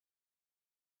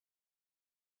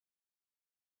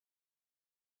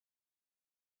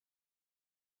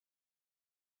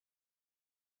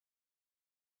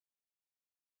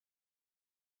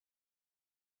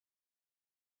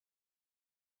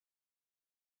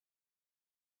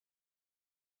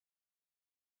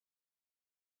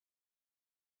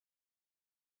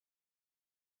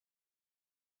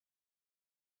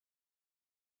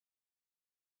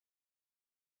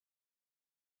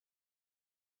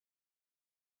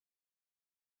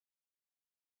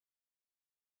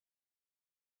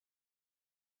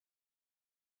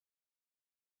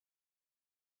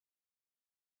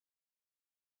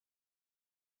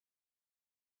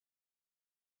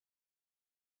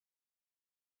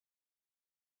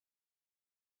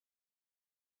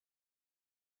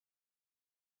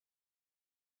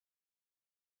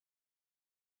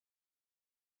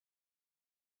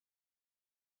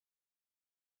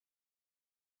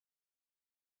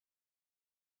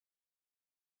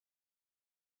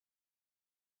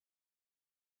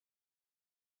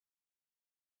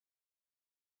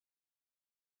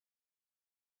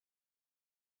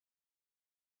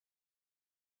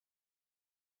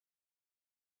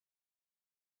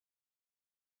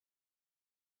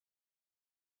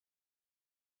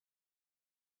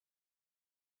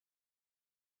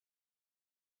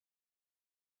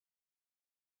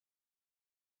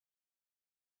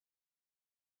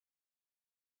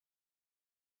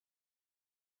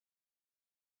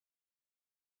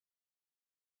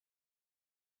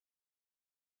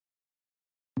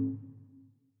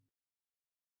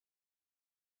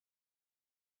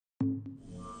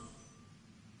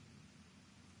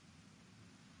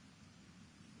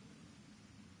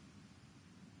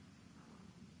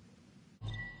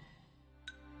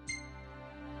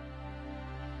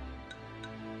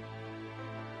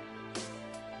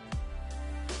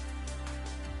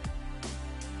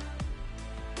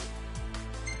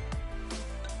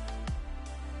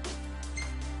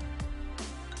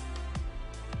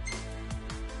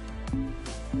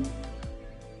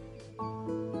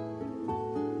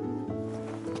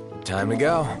Time to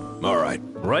go. All right.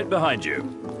 Right behind you.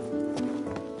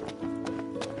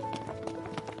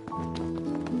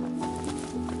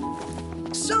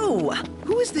 So,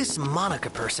 who is this Monica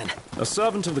person? A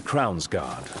servant of the Crown's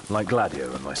Guard, like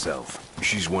Gladio and myself.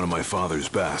 She's one of my father's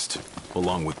best,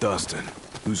 along with Dustin,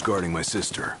 who's guarding my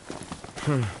sister.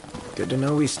 Good to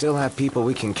know we still have people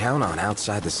we can count on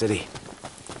outside the city.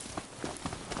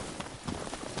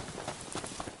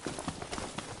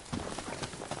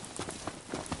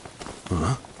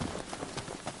 Huh?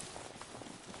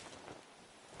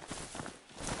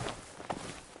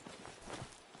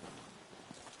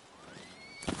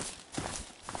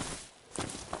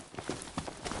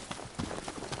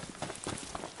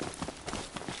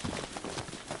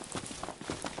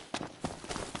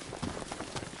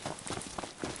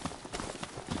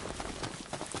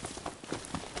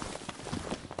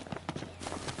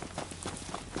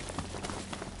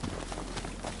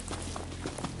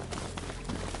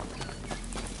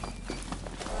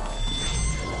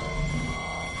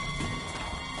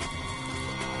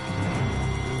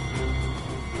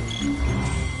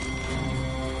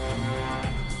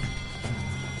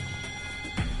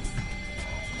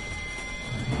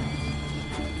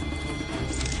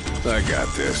 I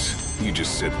got this. You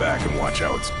just sit back and watch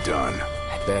how it's done.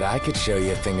 I bet I could show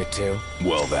you a thing or two.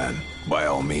 Well then, by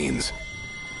all means.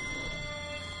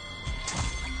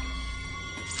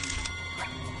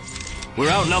 We're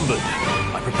outnumbered.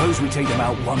 I propose we take them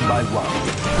out one by one.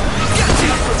 Do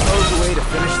you propose a way to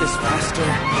finish this faster?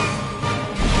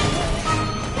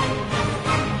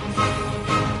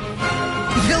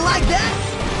 You like that?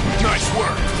 Nice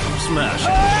work. Smash.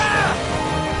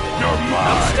 You're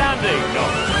mine. Outstanding. No.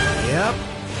 Yep.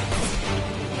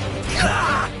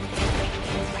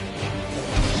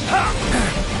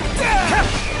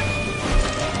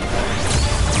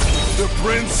 The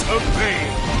Prince of Pain.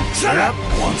 Shut up.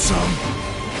 Want some?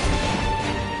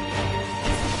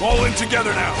 All in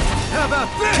together now. How about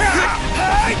this?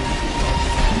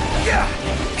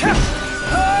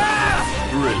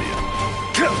 Brilliant.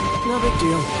 No big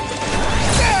deal.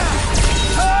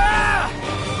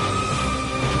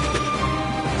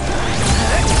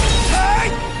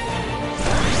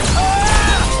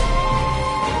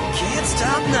 Can't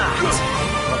stop now.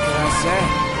 What can I say?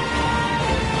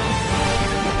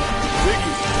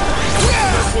 Biggie.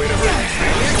 Best way to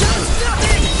Here goes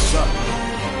nothing! So,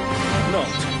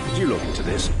 Not. Could you look into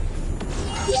this?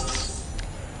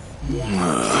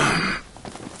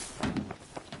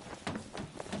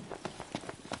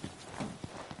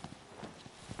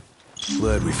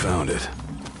 Glad we found it.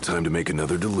 Time to make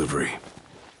another delivery.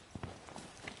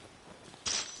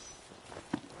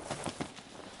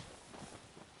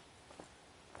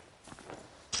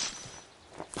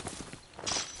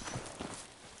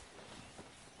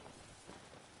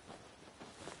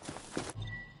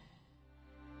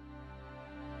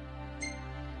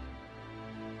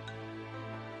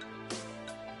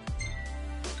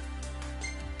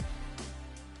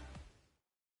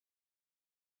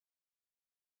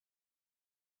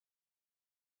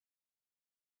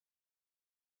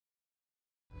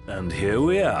 And here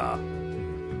we are.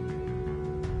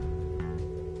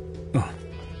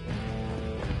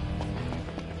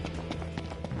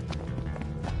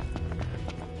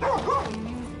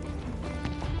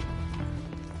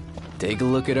 Take a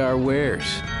look at our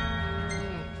wares.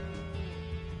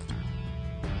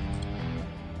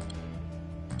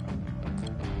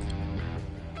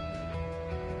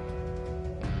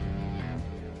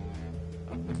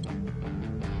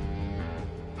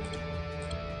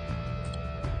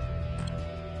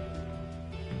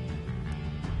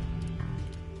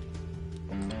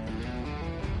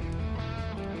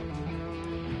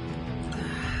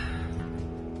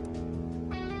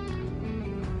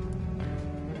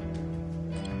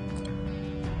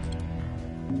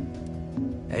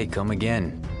 Hey, come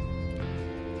again.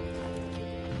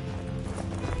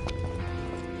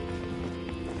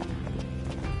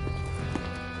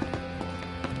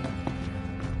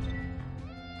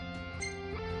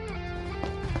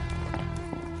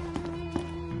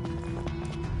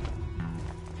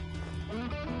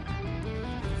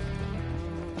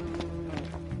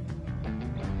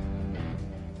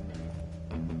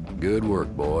 Good work,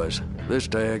 boys. This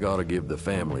tag ought to give the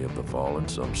family of the fallen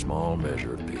some small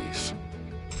measure of peace.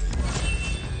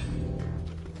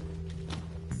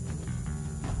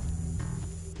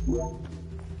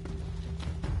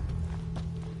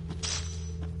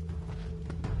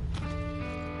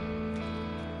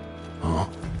 Huh?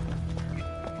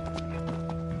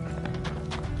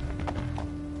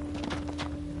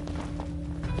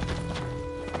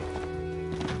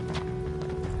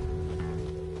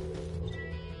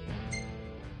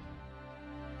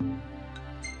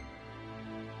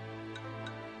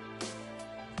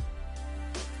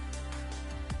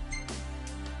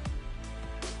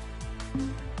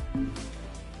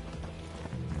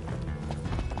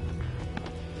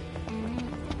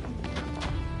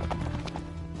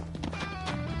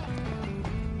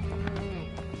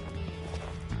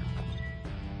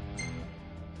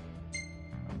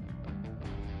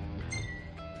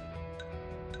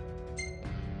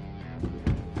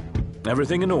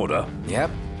 Everything in order?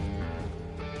 Yep.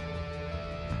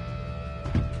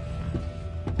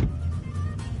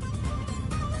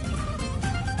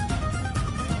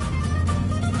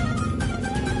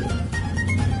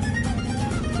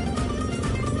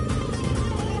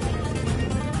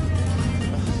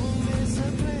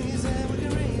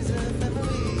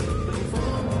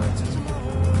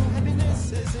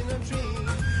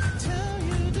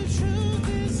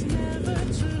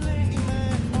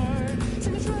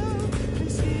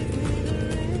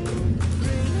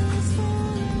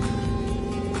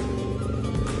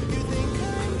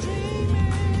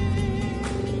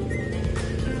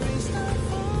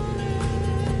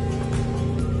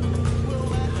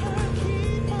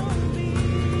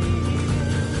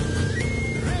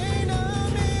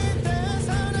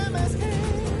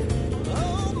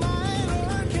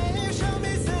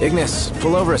 Ignis,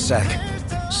 pull over a sec.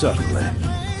 Certainly.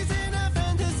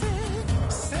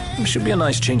 Should be a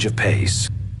nice change of pace.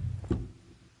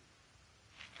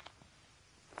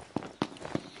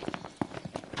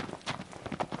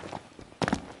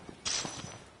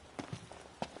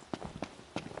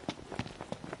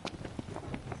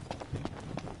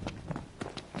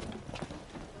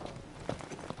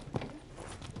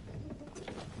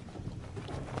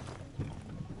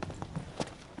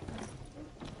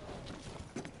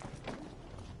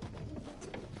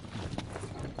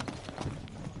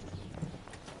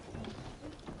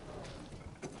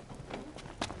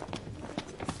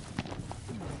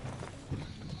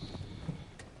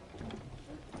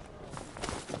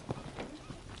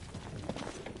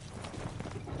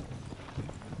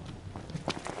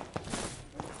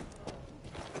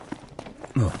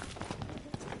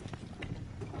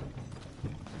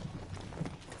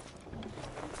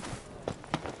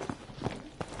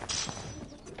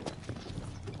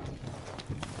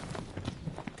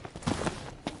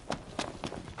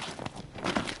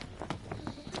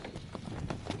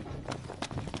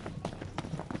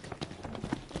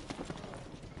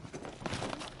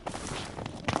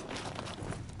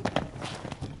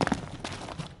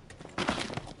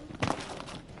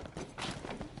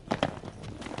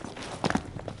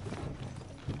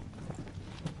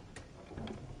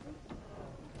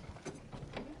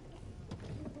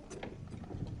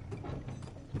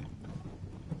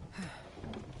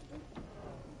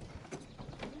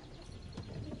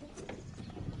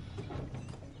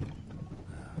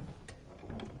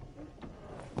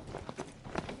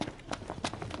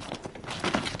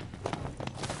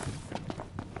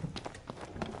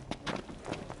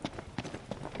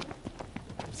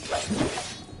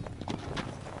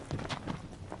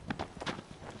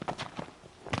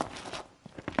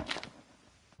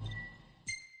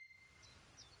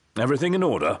 Everything in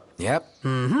order? Yep.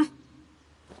 Mm-hmm.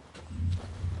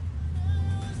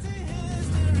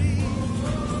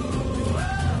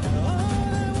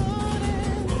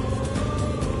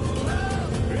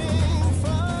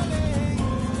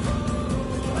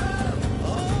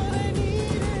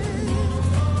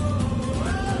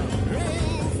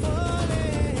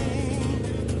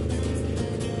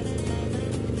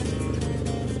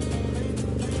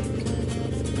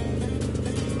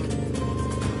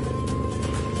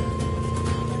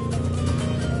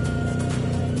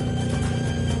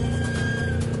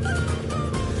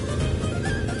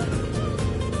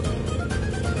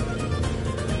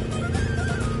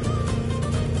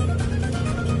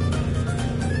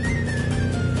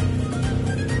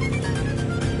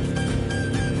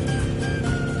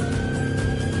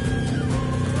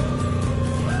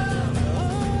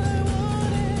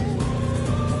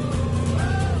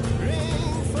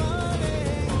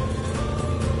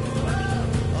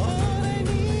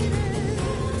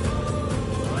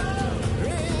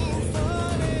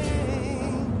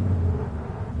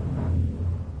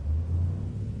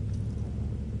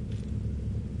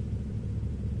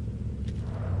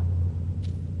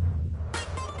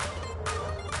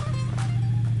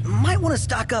 Want to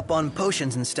stock up on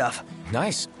potions and stuff.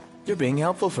 Nice. You're being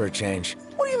helpful for a change.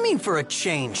 What do you mean for a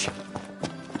change?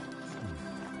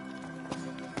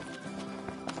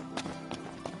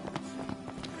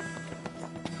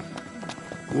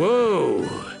 Whoa!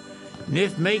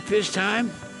 Nif make this time?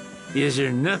 Is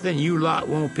there nothing you lot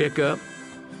won't pick up?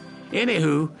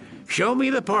 Anywho, show me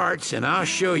the parts and I'll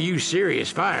show you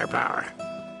serious firepower.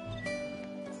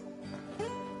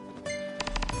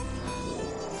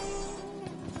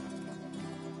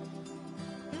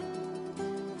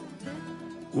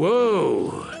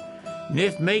 Whoa.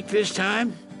 Niff make this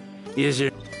time? Is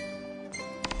there...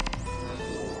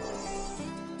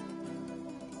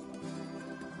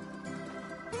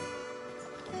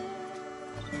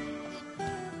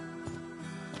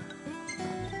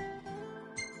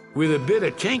 With a bit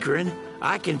of tinkering,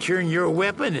 I can turn your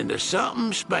weapon into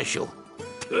something special.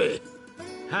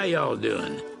 How y'all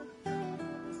doing?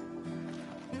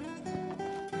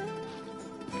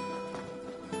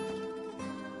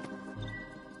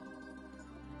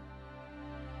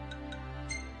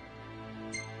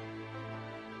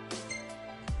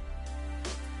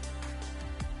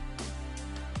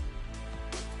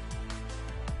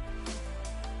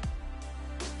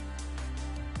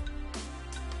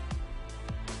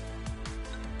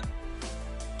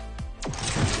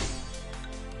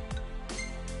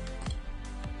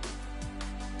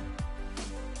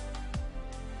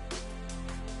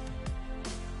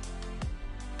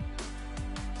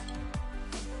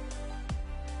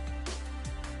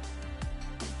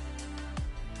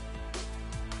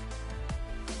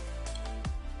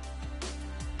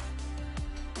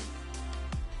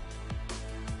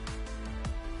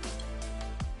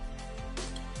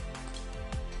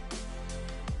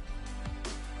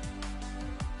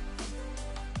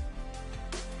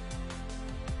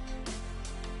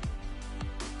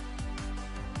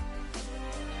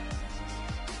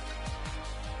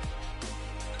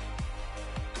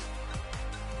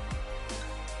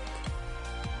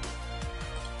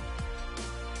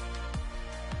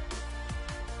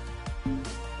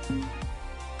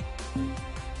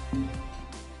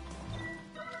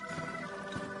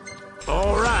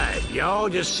 All right, y'all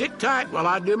just sit tight while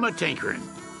I do my tinkering.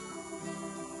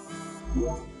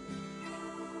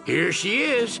 Here she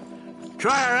is.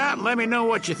 Try her out and let me know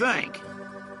what you think.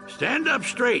 Stand up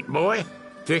straight, boy.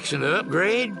 Fixing to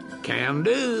upgrade? Can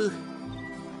do.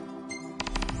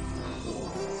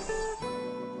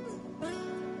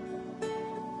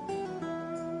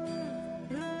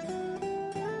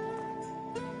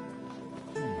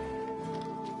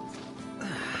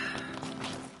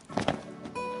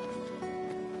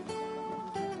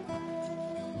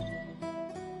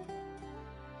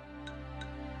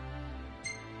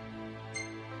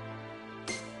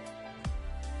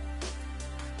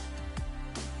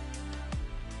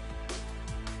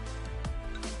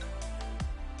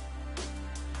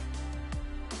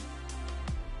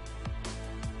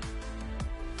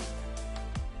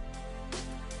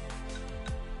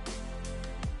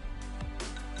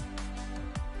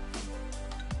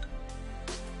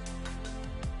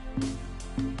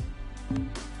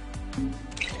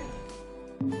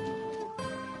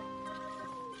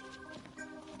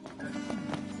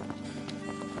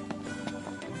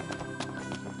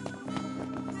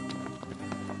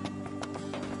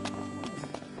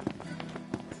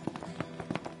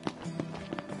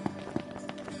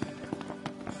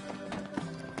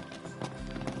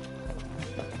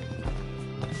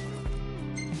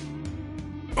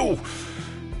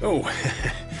 Oh,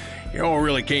 y'all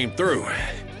really came through.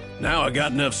 Now I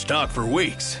got enough stock for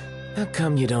weeks. How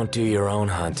come you don't do your own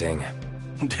hunting?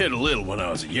 Did a little when I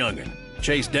was a youngin'.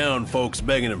 Chased down folks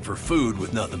begging them for food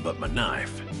with nothing but my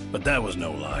knife. But that was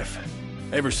no life.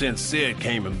 Ever since Sid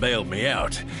came and bailed me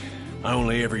out, I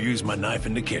only ever used my knife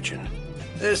in the kitchen.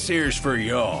 This here's for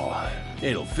y'all.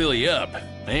 It'll fill you up,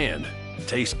 and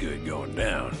taste good going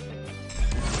down.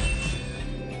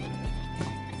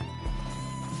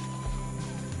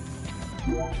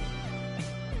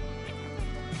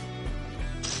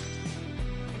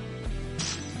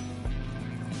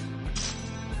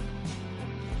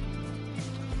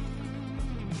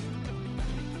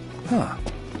 Huh.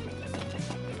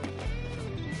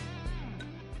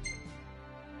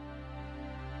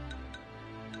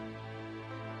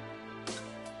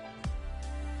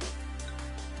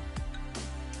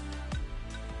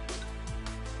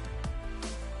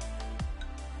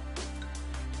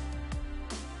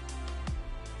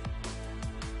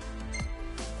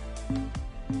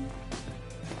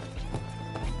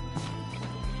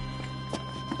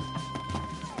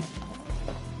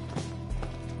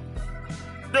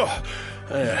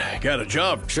 Oh, got a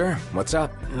job. Sure, what's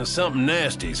up? Something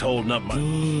nasty's holding up my...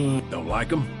 Don't like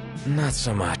them? Not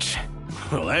so much.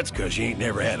 Well, that's because you ain't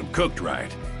never had them cooked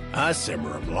right. I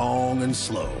simmer them long and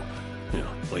slow. You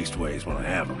know, leastways when I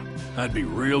have them. I'd be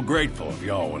real grateful if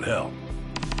y'all would help.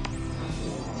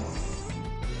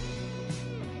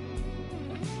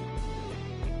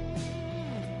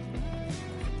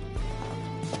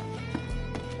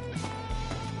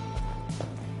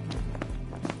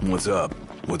 What's up?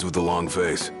 What's with the long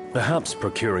face? Perhaps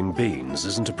procuring beans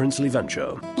isn't a princely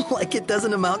venture. Like it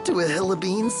doesn't amount to a hill of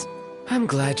beans? I'm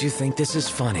glad you think this is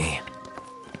funny.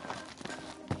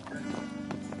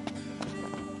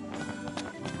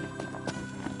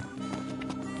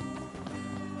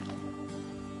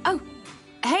 Oh,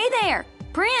 hey there,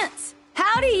 Prince.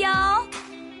 Howdy, y'all.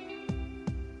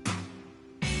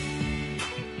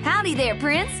 Howdy there,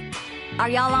 Prince. Are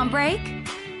y'all on break?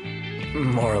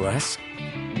 More or less.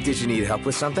 Did you need help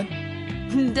with something?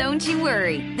 Don't you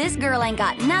worry. This girl ain't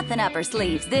got nothing up her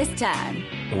sleeves this time.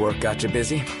 Work got you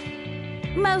busy?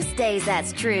 Most days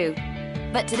that's true,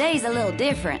 but today's a little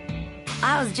different.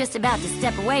 I was just about to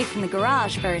step away from the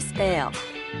garage for a spell.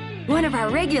 One of our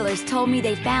regulars told me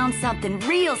they found something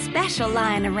real special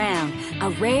lying around, a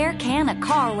rare can of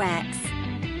car wax.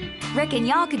 Reckon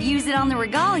y'all could use it on the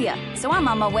regalia, so I'm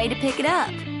on my way to pick it up.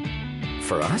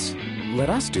 For us? Let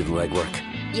us do the legwork.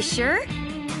 You sure?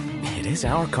 It is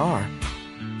our car.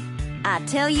 I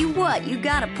tell you what, you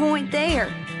got a point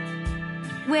there.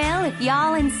 Well, if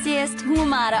y'all insist, who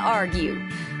am I to argue?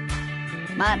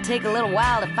 Might take a little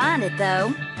while to find it,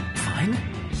 though. Fine.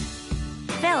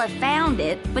 Fella found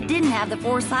it, but didn't have the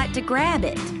foresight to grab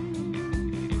it.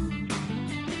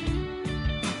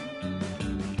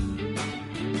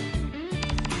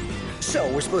 So,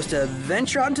 we're supposed to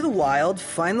venture out into the wild,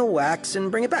 find the wax, and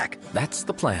bring it back. That's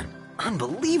the plan.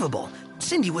 Unbelievable.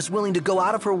 Cindy was willing to go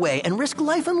out of her way and risk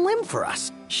life and limb for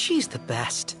us. She's the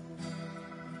best.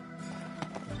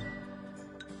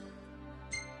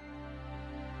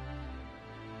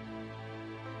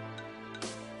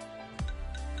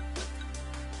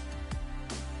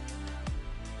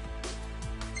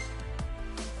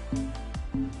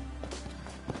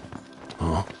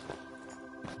 Huh?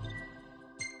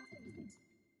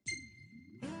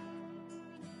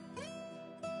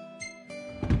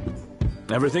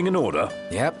 Everything in order?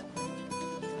 Yep.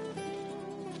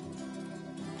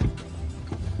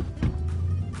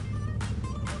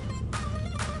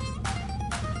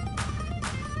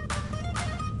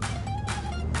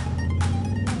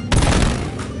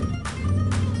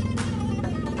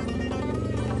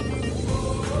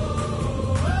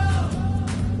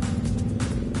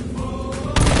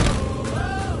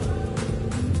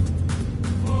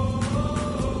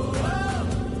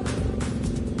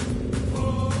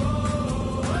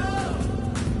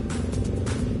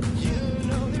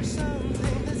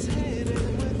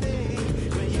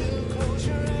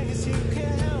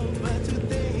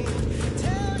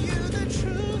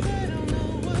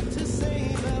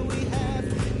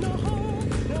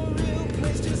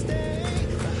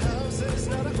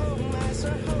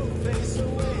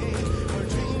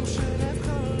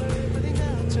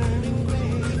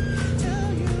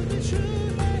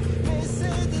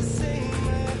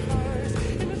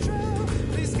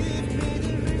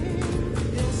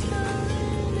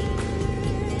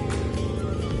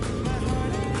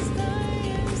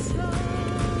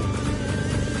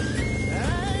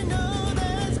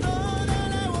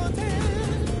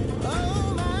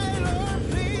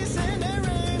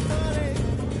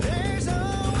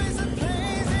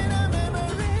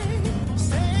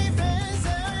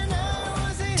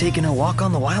 Taking a walk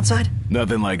on the wild side?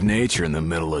 Nothing like nature in the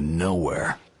middle of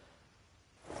nowhere.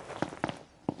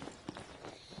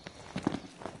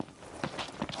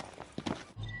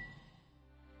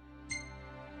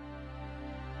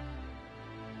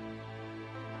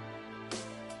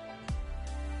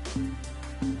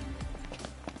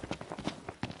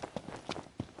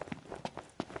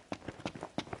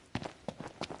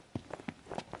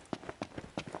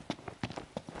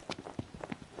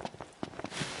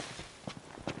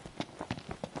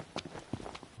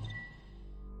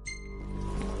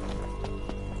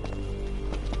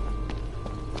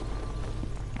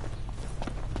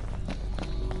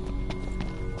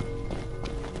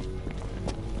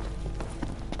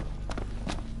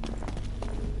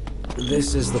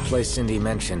 This is the place Cindy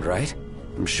mentioned, right?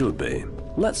 Should be.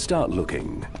 Let's start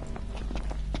looking.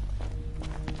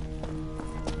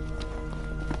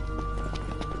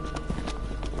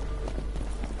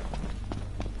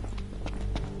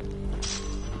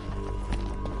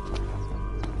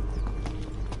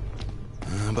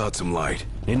 How about some light?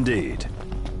 Indeed.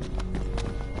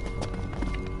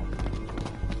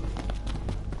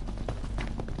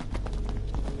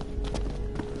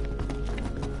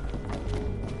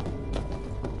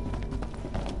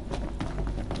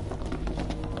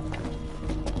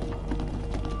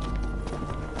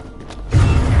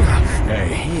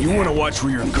 Hey, you want to watch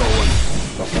where you're going?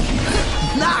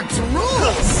 Knox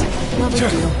rules! No big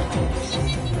deal.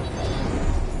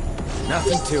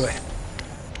 Nothing to it.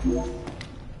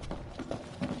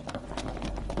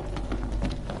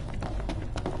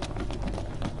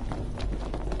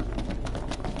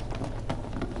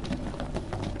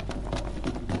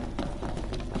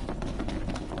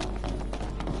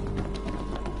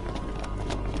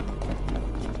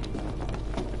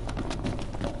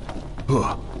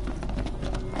 Huh.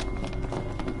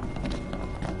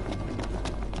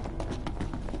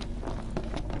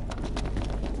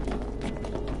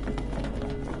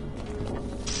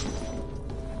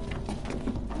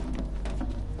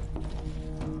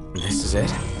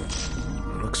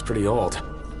 pretty old.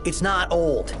 It's not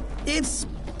old. It's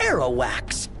arrow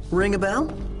wax. Ring a bell?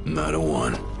 Not a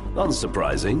one.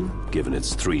 Unsurprising, given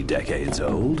it's 3 decades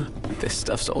old. This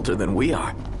stuff's older than we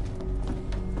are.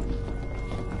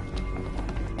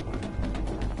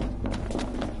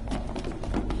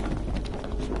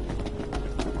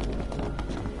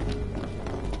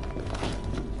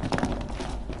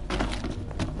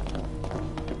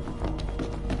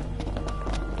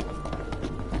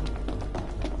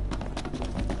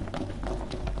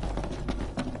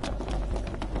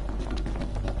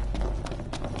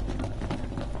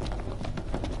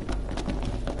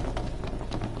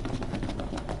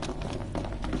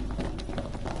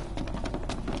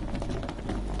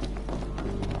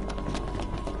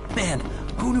 Man,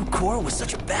 who knew Cora was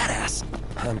such a badass?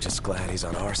 I'm just glad he's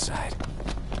on our side.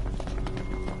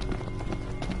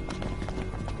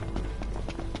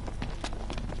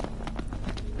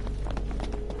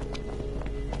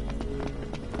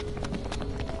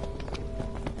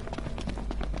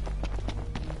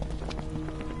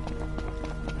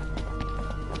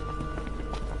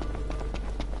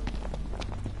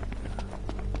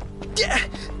 Yeah.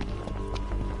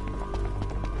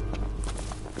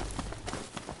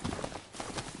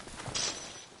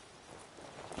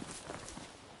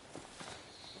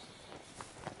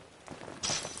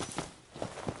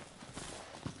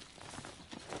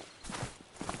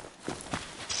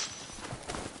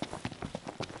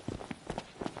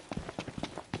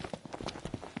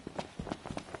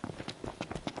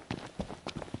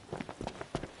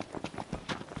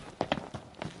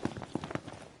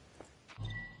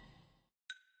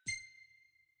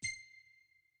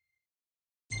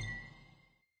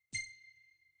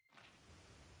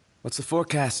 What's the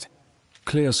forecast?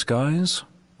 Clear skies,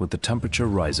 with the temperature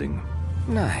rising.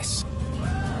 Nice.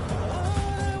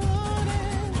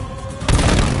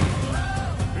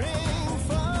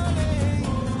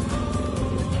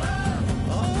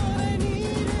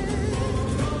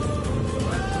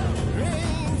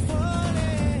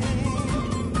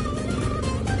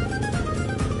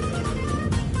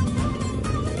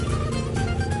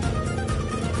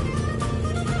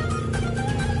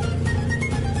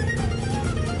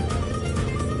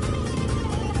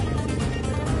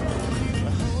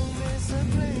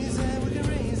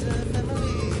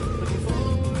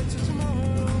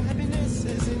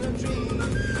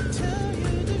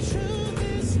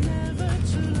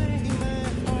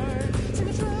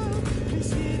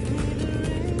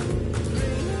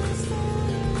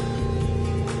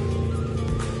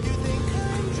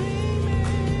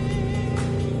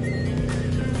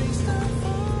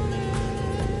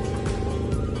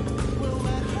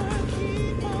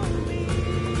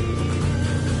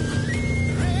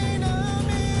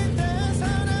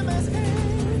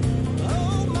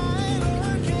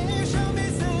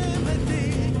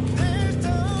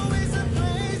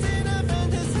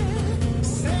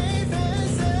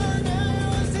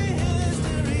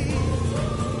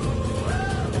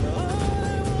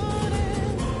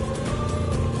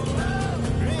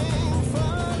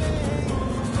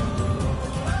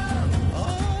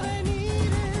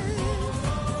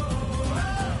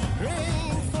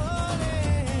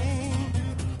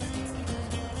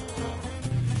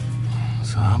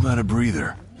 So how about a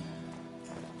breather?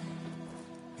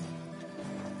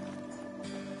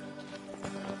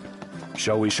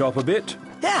 Shall we shop a bit?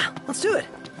 Yeah, let's do it.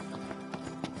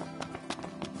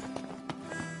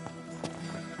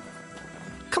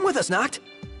 Come with us, Noct.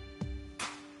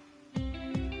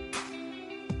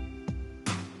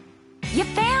 You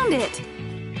found it!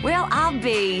 Well, I'll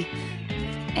be.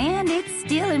 And it's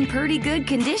still in pretty good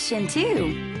condition,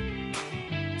 too.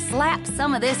 Slap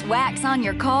some of this wax on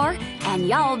your car, and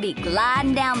y'all be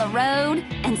gliding down the road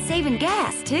and saving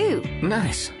gas, too.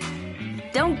 Nice.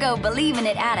 Don't go believing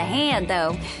it out of hand,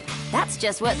 though. That's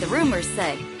just what the rumors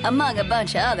say, among a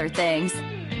bunch of other things.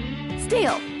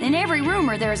 Still, in every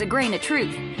rumor there's a grain of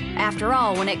truth. After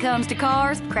all, when it comes to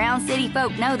cars, Crown City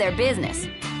folk know their business.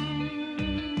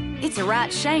 It's a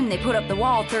right shame they put up the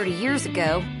wall 30 years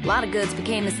ago. A lot of goods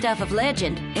became the stuff of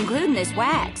legend, including this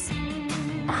wax.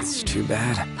 That's too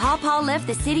bad. Pawpaw left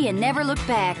the city and never looked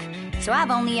back, so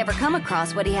I've only ever come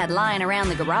across what he had lying around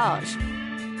the garage.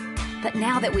 But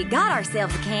now that we got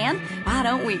ourselves a can, why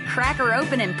don't we crack her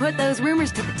open and put those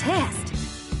rumors to the test?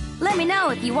 Let me know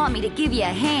if you want me to give you a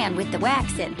hand with the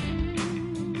waxing.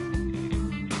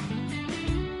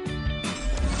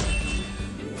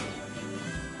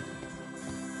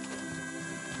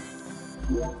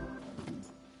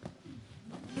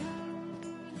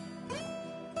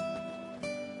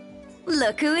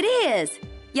 Look who it is.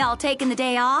 Y'all taking the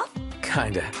day off?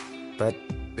 Kinda. But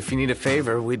if you need a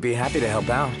favor, we'd be happy to help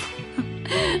out.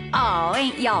 Oh,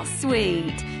 ain't y'all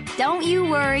sweet. Don't you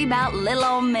worry about little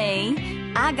old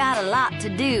me. I got a lot to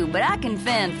do, but I can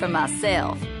fend for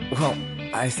myself. Well,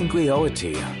 I think we owe it to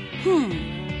you.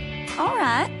 All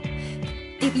right.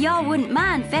 If y'all wouldn't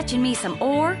mind fetching me some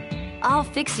ore, I'll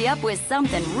fix you up with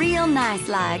something real nice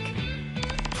like.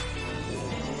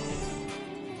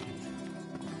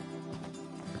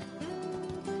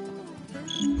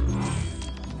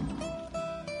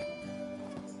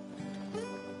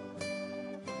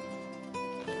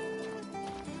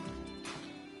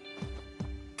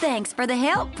 Thanks for the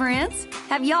help, Prince.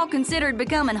 Have y'all considered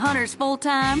becoming hunters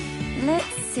full-time? Let's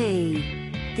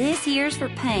see. This here's for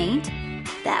paint.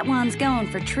 That one's going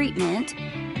for treatment.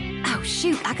 Oh,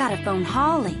 shoot, I gotta phone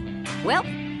Holly. Well,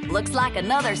 looks like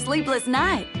another sleepless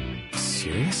night.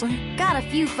 Seriously? Got a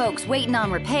few folks waiting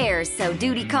on repairs, so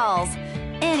duty calls.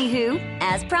 Anywho,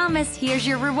 as promised, here's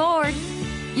your reward.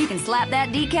 You can slap that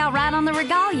decal right on the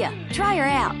regalia. Try her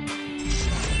out.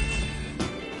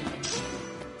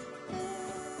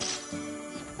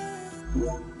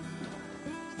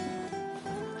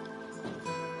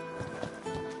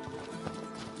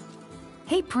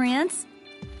 Hey, Prince.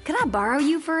 Could I borrow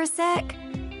you for a sec?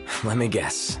 Let me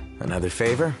guess. Another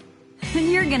favor?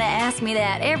 You're gonna ask me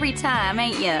that every time,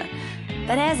 ain't ya?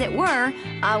 But as it were,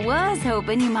 I was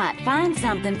hoping you might find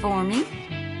something for me.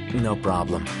 No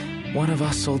problem. One of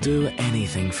us will do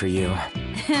anything for you.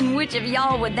 And which of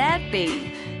y'all would that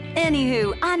be?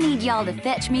 Anywho, I need y'all to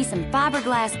fetch me some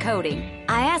fiberglass coating.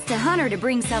 I asked a hunter to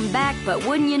bring some back, but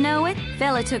wouldn't you know it?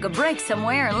 Fella took a break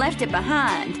somewhere and left it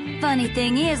behind. Funny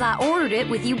thing is, I ordered it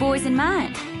with you boys in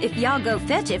mind. If y'all go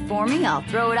fetch it for me, I'll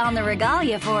throw it on the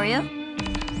regalia for you.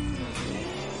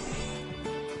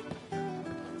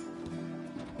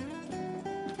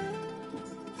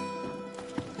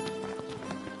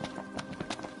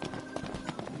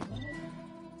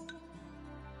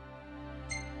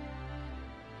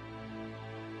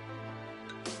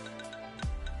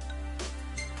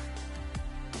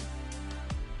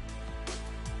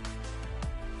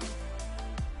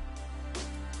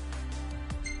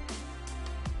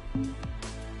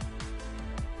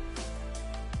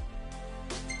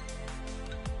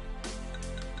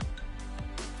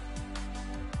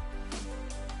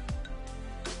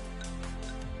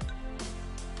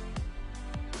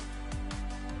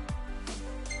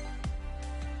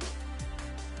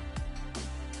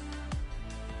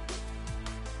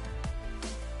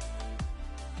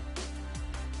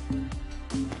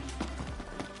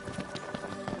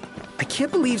 I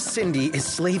can't believe Cindy is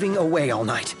slaving away all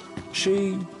night.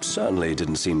 She certainly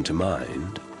didn't seem to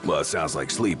mind. Well, it sounds like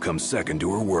sleep comes second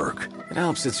to her work. It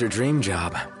helps it's her dream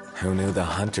job. Who knew the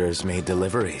hunters made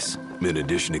deliveries? In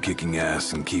addition to kicking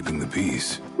ass and keeping the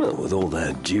peace. Well, with all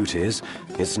their duties,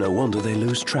 it's no wonder they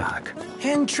lose track.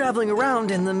 And traveling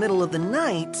around in the middle of the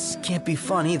night can't be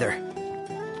fun either.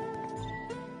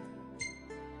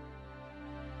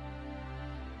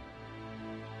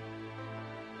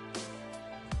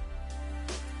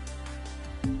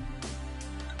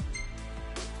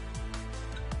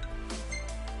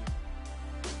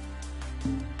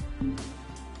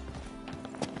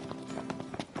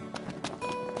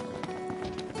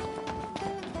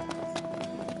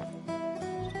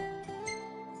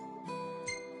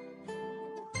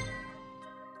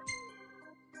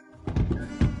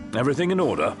 Everything in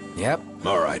order? Yep.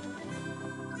 All right.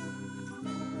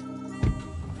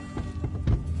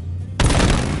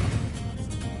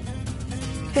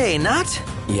 Hey, Nat?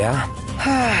 Yeah?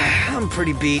 I'm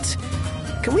pretty beat.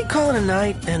 Can we call it a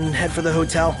night and head for the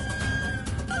hotel?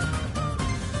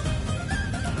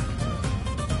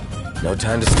 No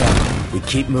time to stop. We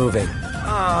keep moving.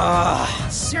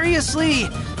 Seriously?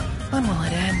 When will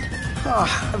it end?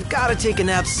 I've got to take a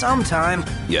nap sometime.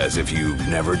 Yeah, as if you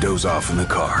never doze off in the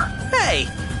car. Hey!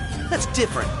 That's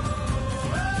different.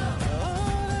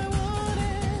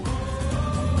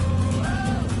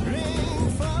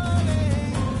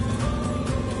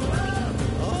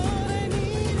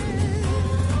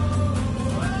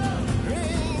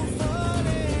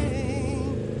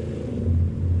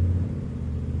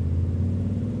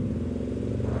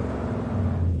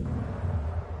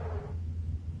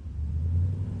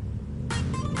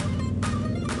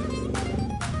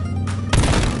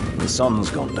 The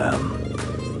sun's gone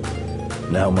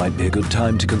down. Now might be a good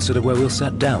time to consider where we'll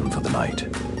set down for the night.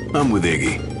 I'm with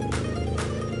Iggy.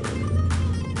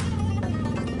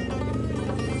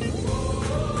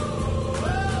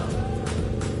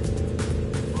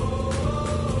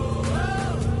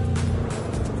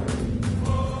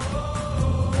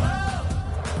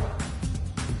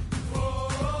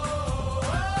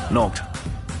 Knocked.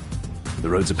 The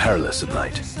roads are perilous at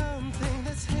night.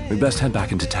 We'd best head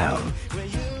back into town.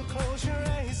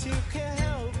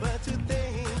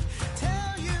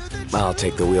 I'll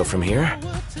take the wheel from here.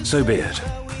 So be it.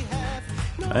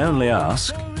 I only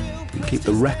ask you keep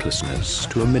the recklessness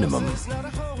to a minimum.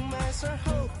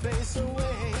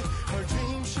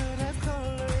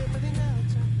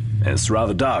 It's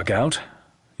rather dark out.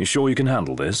 You sure you can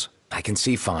handle this? I can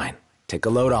see fine. Take a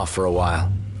load off for a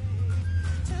while.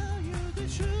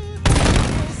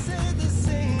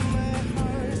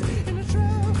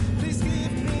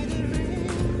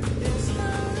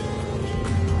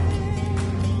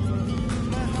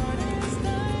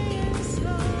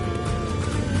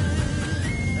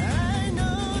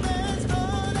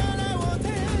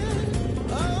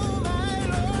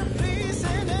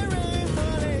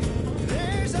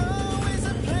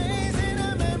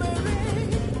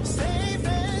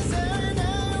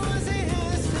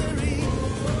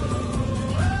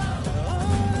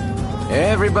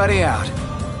 Everybody out.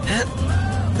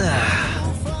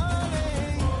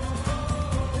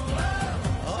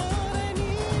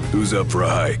 Who's up for a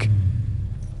hike?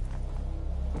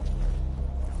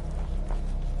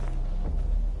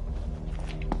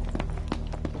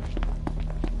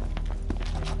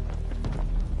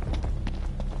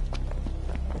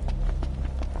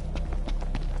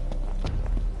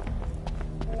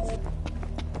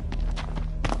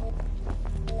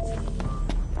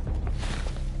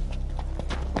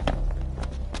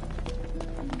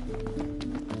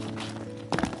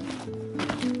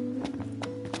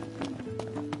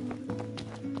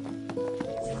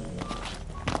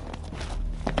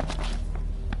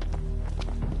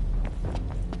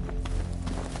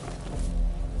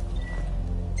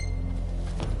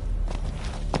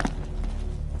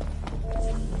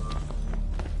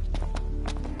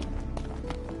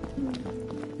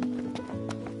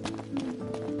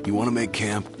 You want to make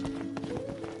camp?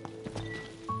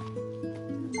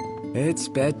 It's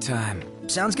bedtime.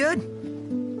 Sounds good.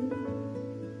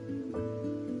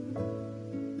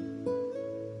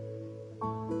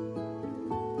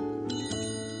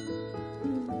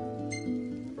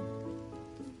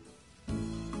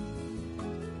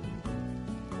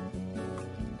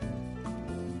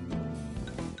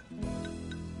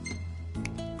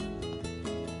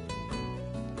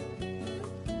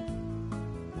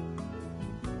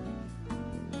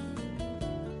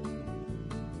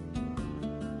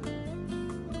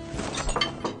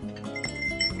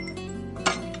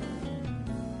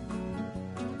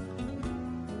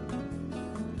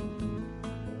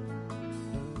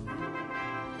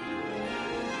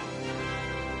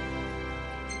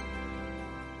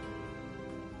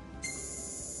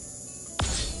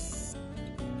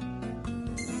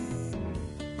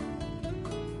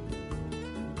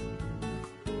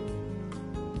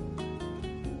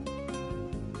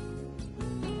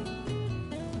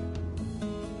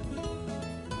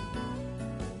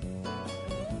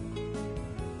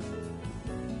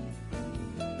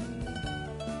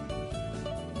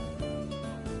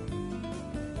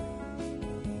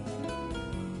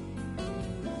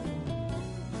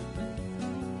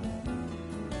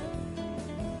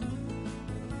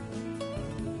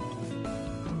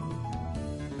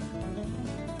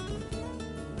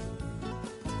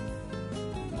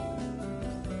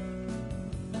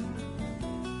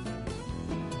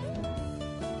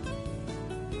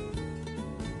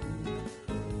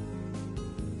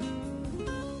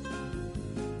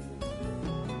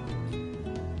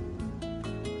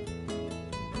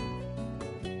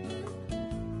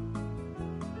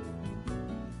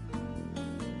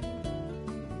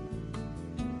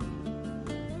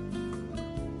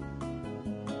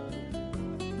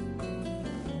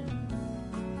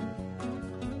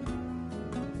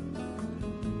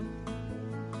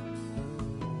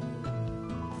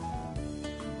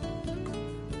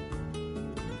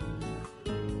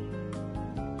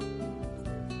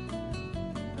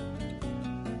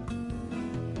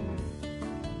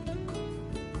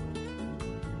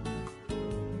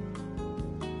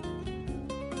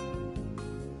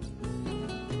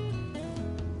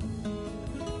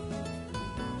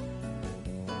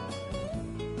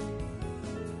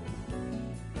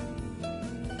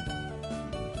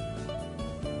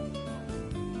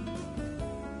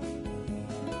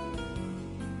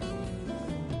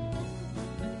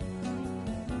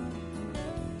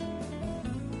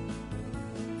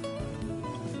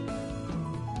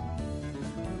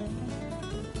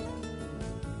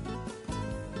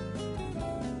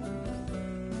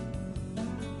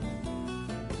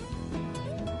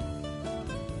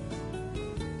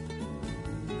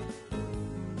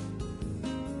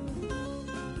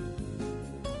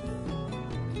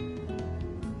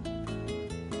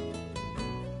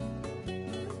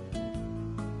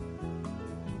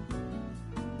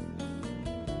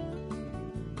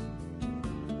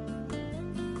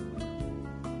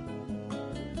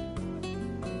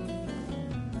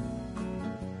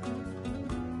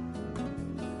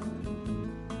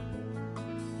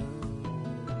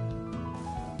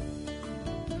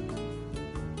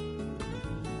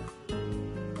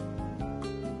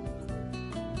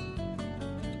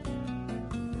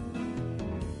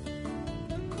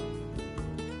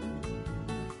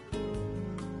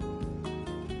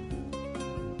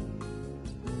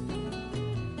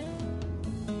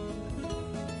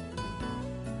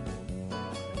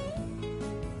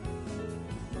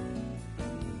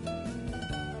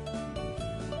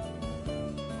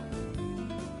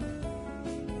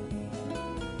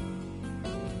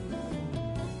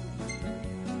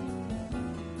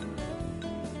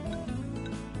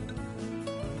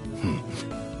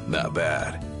 Not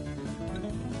bad.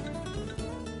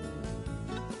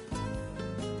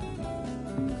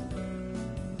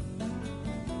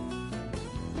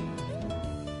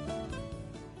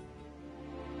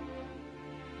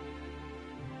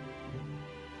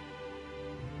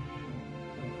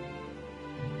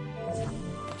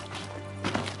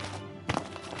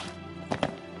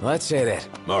 Let's hit it.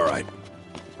 All right.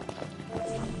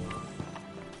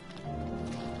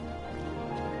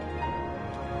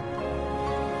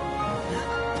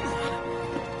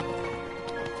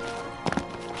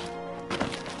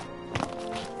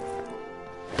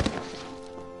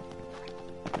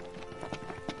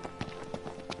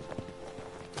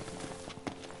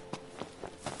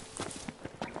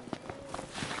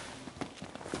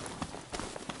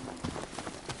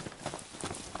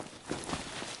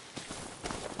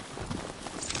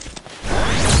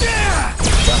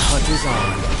 Hunt is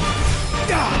on.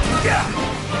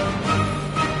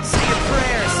 Say your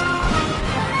prayers.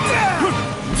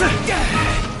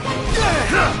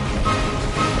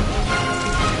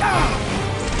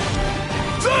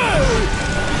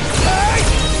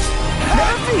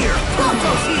 Never fear,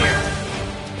 Ponto's here.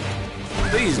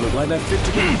 These look like they're fit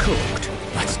to be cooked.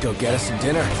 Let's go get us some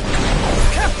dinner.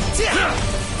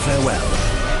 Farewell.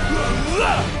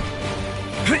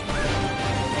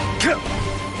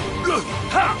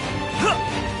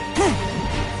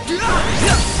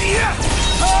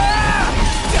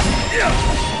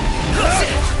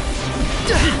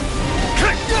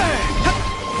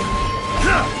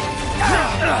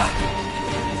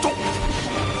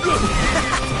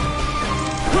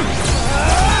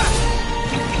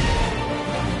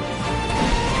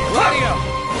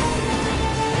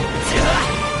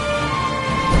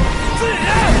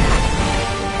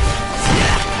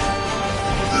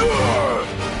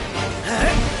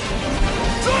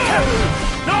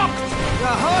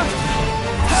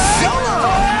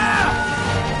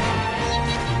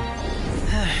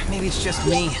 Maybe it's just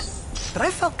me, but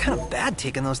I felt kind of bad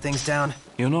taking those things down.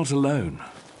 You're not alone.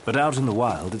 But out in the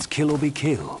wild, it's kill or be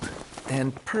killed.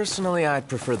 And personally, I'd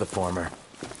prefer the former.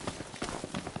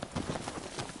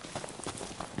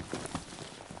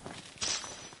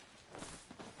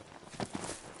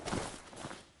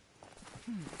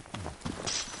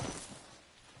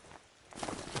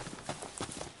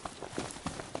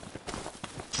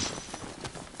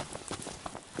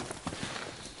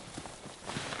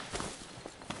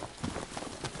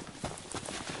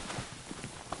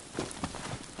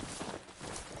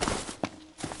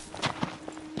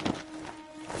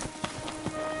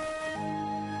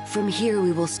 From here,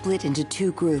 we will split into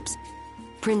 2 groups.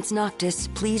 Prince Noctis,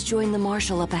 please join the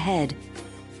Marshal up ahead.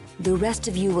 The rest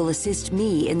of you will assist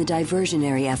me in the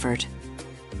diversionary effort.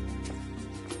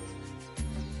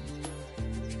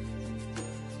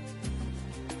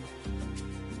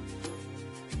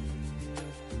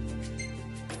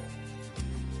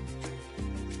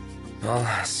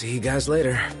 I'll see you guys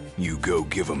later. You go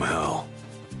give 'em hell.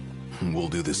 We'll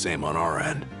do the same on our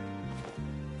end.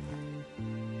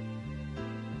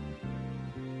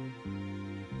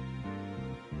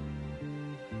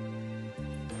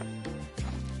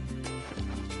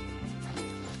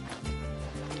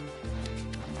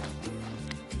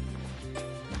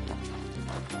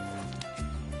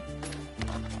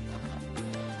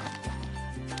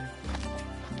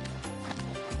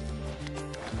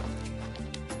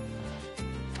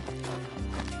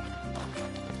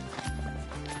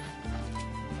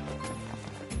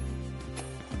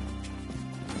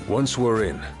 Once we're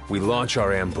in, we launch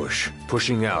our ambush,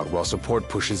 pushing out while support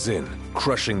pushes in,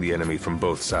 crushing the enemy from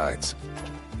both sides.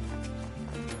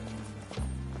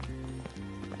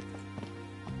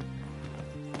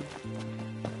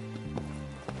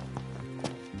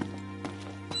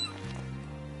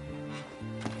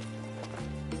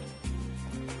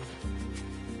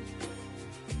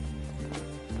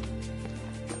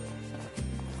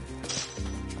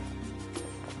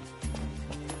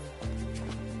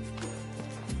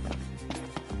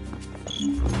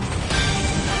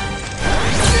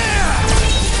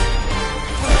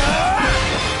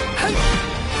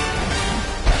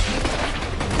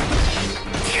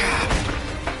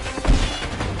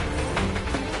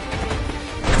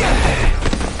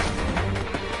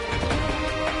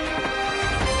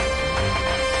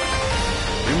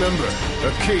 Remember,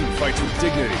 a king fights with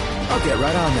dignity. I'll get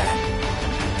right on that.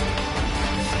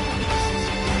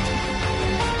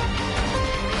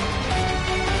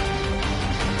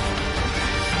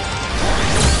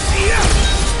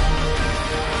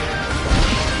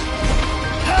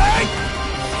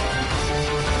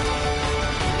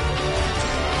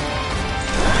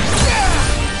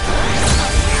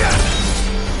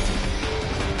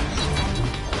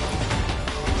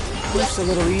 a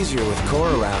little easier with Core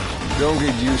around. Don't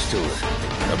get used to it.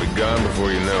 I'll be gone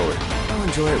before you know it. I'll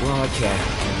enjoy it while I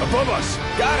can. Above us!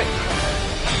 Got it!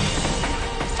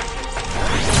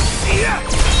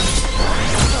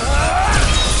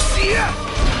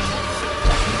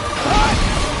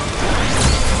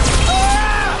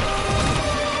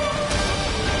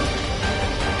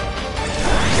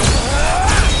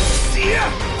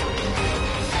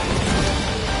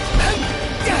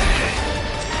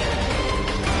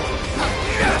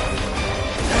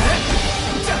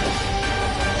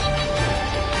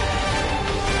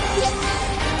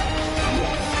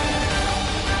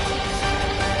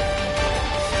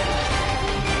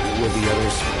 Will the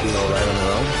others be alright on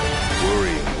their own?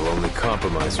 Worrying will only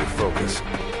compromise your focus.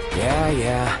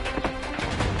 Yeah.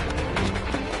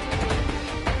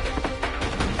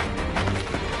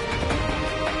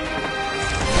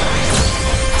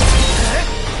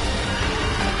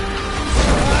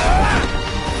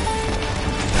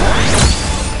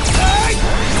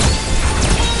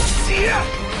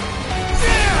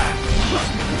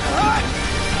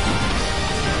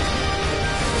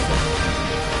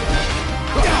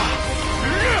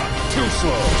 Too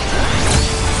slow.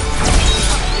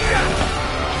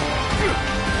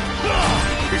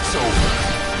 It's over.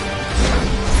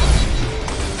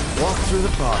 Walk through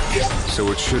the park.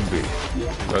 So it should be.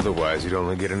 Otherwise, you'd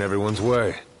only get in everyone's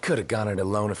way. Could have gone it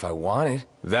alone if I wanted.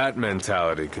 That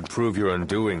mentality could prove your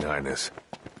undoing, Highness.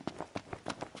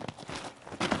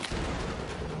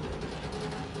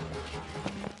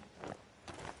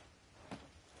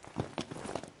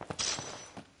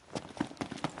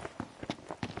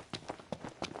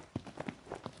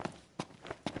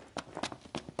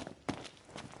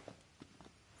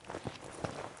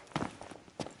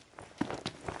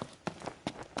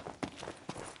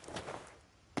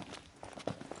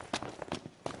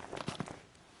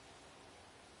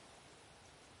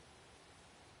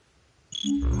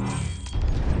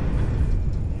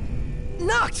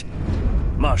 Knocked!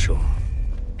 Marshal,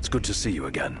 it's good to see you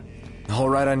again. All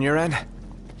right on your end?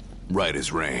 Right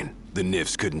as rain. The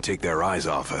Nifs couldn't take their eyes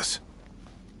off us.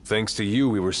 Thanks to you,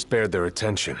 we were spared their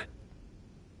attention.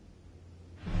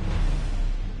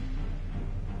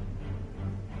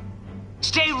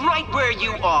 Stay right where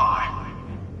you are.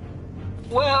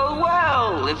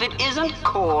 Well, if it isn't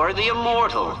Core the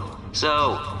Immortal.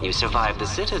 So, you survived the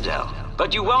Citadel.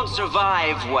 But you won't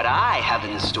survive what I have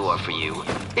in store for you.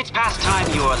 It's past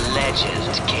time your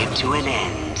legend came to an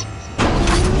end.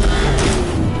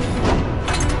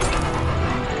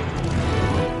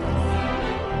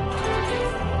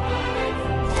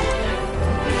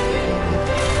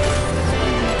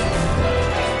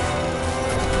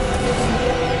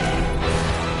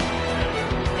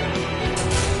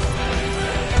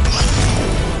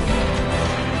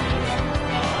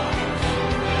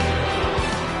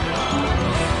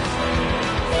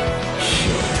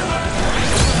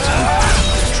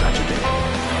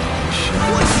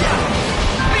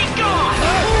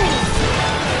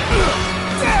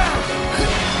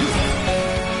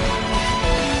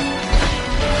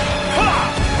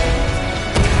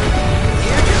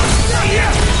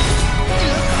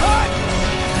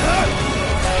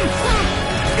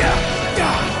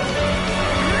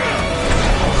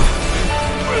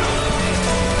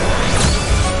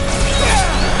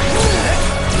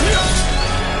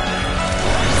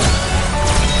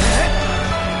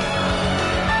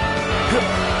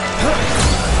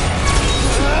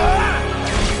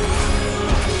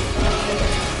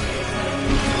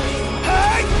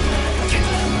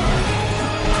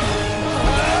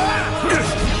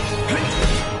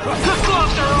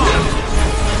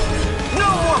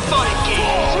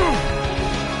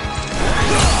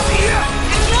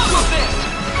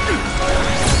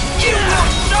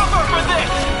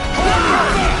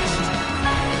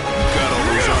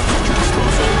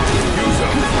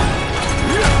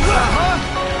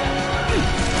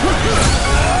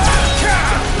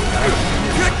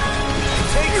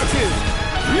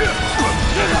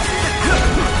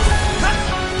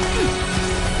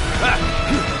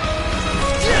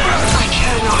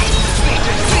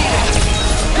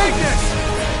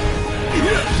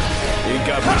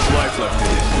 got much life left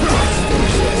in it.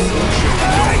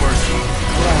 No mercy.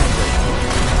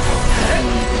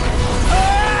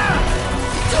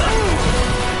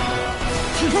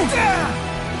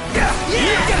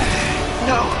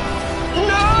 No!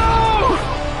 No!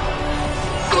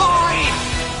 Glory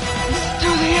to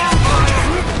the Empire!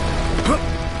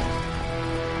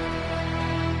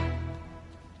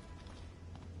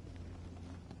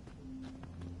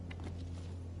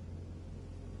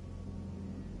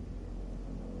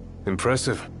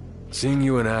 Impressive. Seeing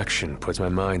you in action puts my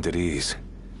mind at ease.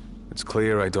 It's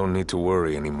clear I don't need to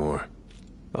worry anymore.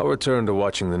 I'll return to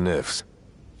watching the Nifs.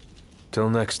 Till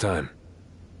next time,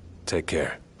 take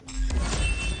care.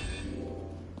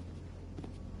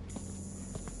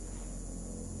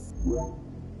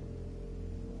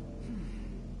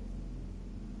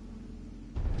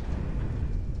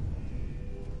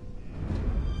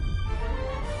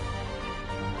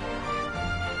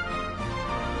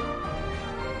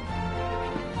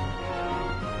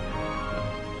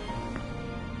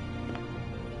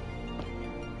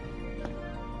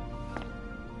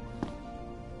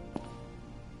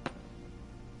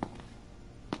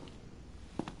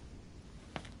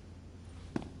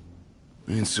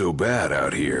 Ain't so bad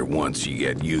out here once you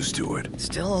get used to it.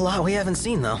 Still a lot we haven't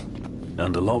seen, though.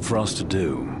 And a lot for us to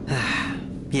do.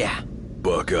 Yeah.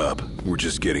 Buck up. We're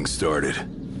just getting started.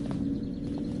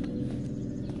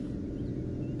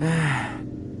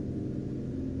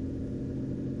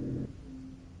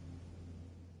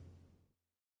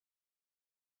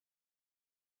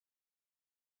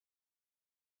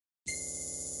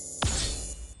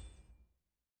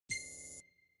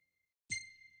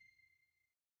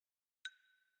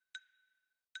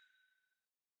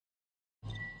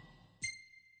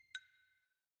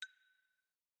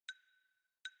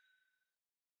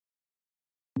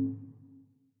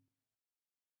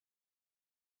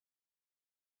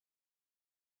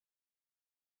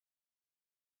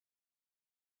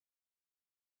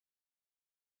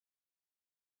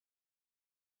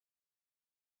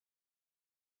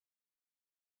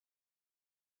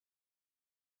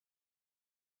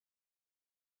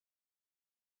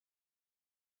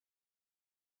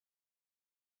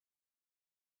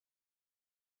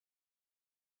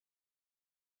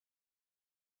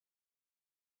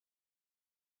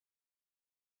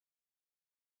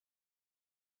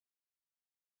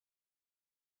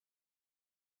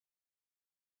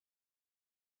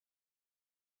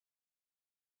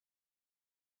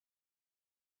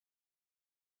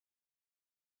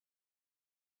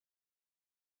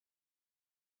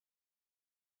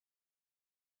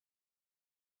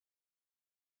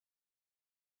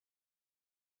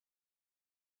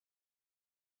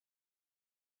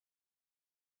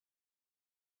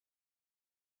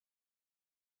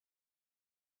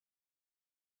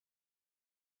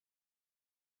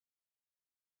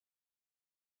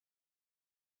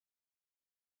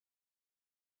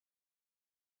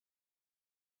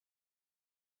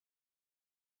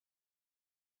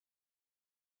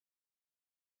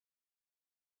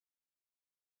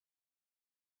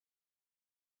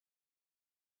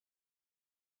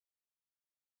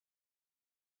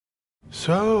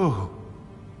 So,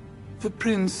 the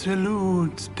prince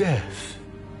eludes death.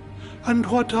 And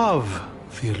what of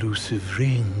the elusive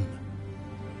ring?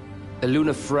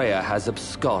 Eluna Freya has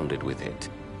absconded with it.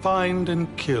 Find and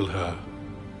kill her.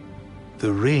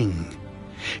 The ring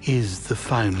is the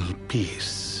final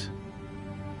piece.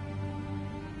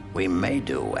 We may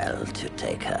do well to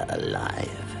take her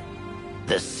alive.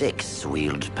 The Six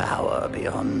wield power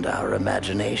beyond our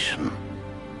imagination.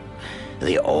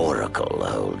 The Oracle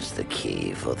holds the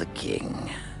key for the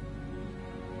king.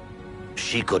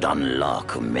 She could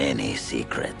unlock many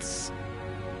secrets.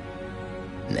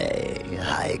 Nay,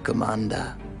 High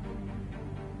Commander.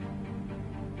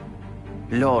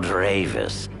 Lord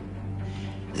Ravis,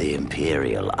 the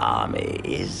Imperial Army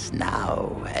is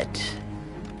now at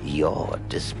your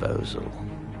disposal.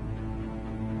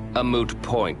 A moot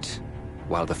point,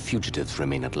 while the fugitives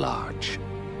remain at large.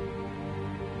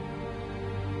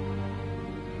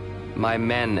 My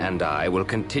men and I will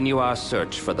continue our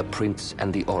search for the Prince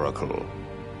and the Oracle.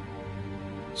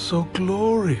 So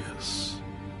glorious.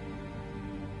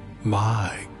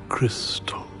 My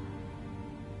crystal.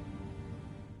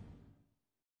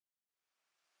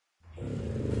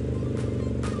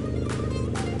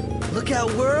 Look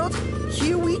out, world!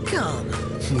 Here we come!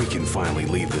 We can finally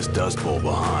leave this Dust Bowl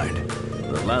behind.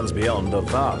 The lands beyond are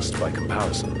vast by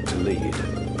comparison to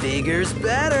lead. Bigger's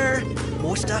better!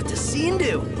 More stuff to see and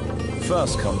do!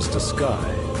 First comes to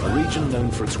Sky, a region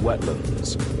known for its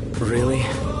wetlands. Really?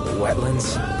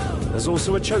 Wetlands? There's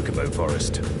also a chocobo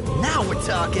forest. Now we're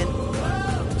talking!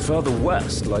 Further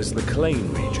west lies the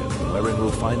Clane region, wherein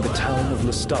we'll find the town of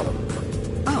Lestalem.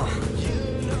 Oh,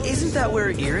 isn't that where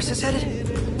Iris is headed?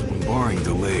 Barring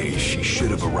delays, she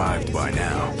should have arrived by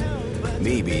now.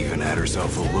 Maybe even had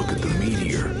herself a look at the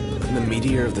meteor. The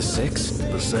meteor of the Six?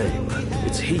 The same.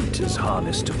 Its heat is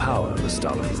harnessed to power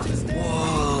Lestalem.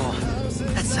 Whoa,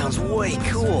 that sounds way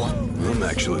cool. I'm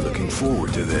actually looking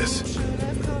forward to this.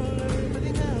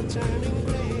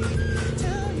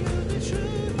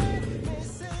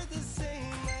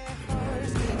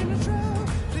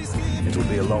 It'll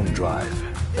be a long drive.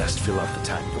 Best fill up the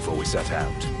tank before we set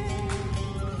out.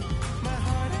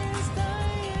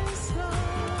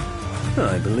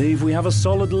 I believe we have a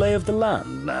solid lay of the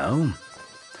land now.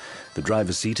 The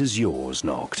driver's seat is yours,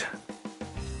 Noct,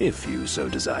 if you so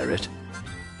desire it.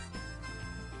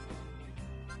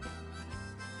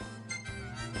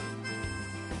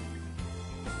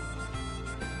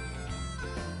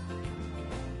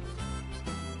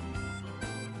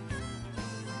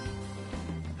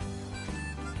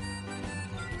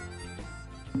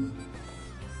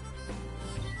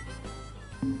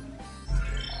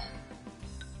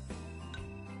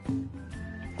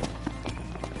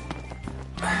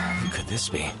 Who could this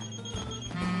be?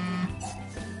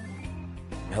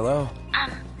 Hello?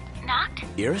 Noct?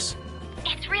 Iris?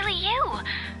 It's really you.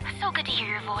 So good to hear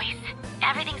your voice.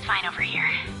 Everything's fine over here.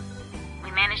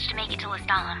 We managed to make it to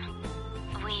Lestalem.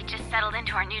 We just settled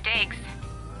into our new digs.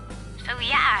 So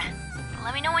yeah,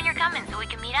 let me know when you're coming so we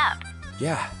can meet up.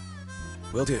 Yeah,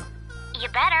 will do. You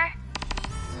better.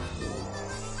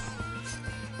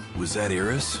 Was that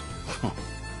Iris?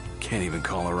 Can't even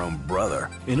call her own brother.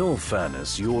 In all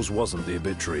fairness, yours wasn't the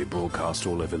obituary broadcast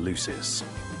all over Lucis.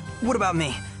 What about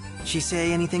me? She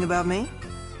say anything about me?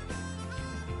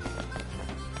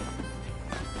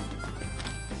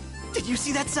 Did you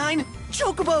see that sign?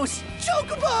 Chocobos!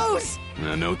 Chocobos!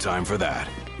 No time for that.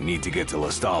 Need to get to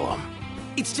Lestalem.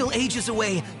 It's still ages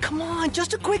away. Come on,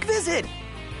 just a quick visit.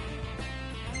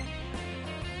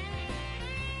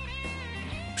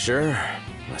 Sure,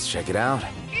 let's check it out.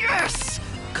 Yes!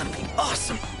 Gonna be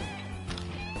awesome.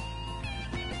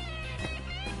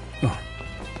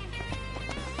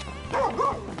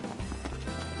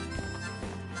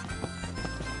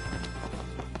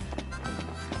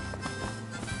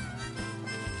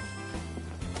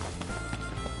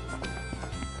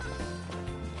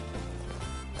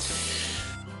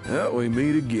 Well, we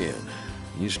meet again.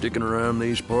 You sticking around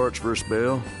these parts for a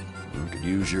spell? We could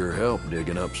use your help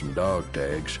digging up some dog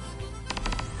tags.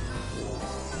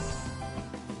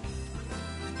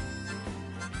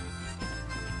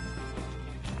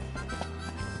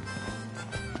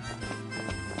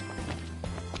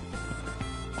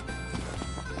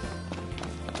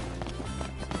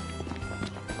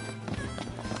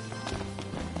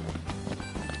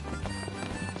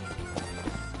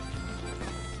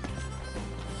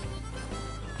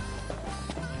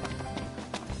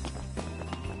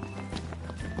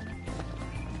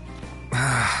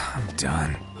 I'm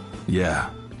done. Yeah,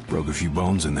 broke a few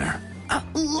bones in there.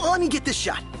 Let me get this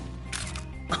shot.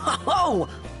 Oh,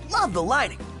 love the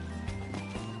lighting.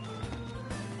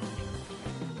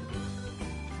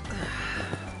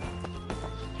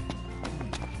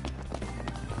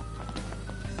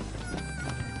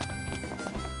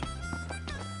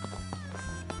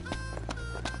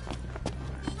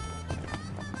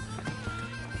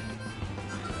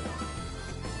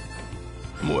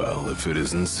 Well, if it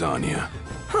isn't Sonya.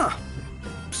 Huh.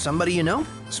 Somebody you know?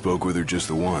 Spoke with her just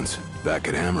the once, back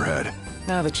at Hammerhead.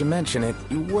 Now that you mention it,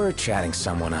 you were chatting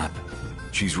someone up.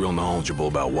 She's real knowledgeable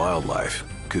about wildlife.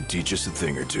 Could teach us a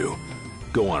thing or two.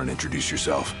 Go on and introduce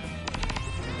yourself.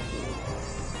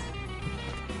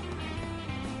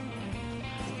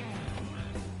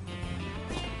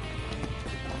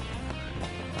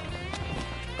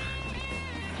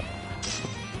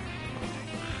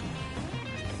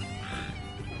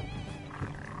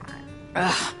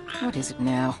 What is it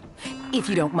now? If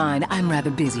you don't mind, I'm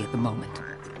rather busy at the moment.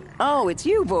 Oh, it's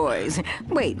you boys.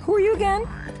 Wait, who are you again?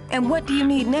 And what do you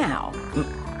need now?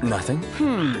 Nothing.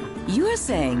 You're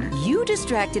saying you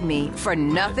distracted me for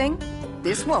nothing?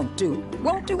 This won't do.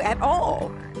 Won't do at all.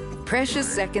 Precious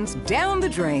seconds down the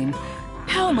drain.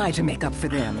 How am I to make up for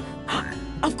them?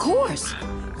 Of course.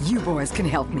 You boys can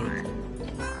help me.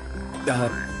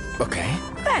 Okay.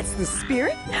 That's the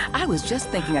spirit. I was just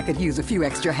thinking I could use a few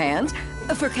extra hands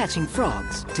for catching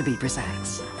frogs, to be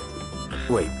precise.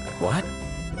 Wait, what?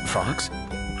 Frogs?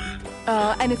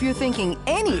 And if you're thinking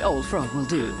any old frog will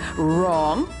do,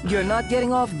 wrong. You're not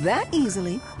getting off that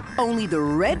easily. Only the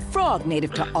red frog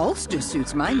native to Ulster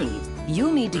suits my needs.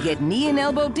 You'll need to get knee and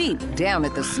elbow deep down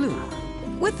at the slough.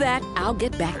 With that, I'll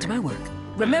get back to my work.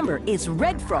 Remember, it's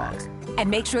red frogs, and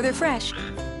make sure they're fresh.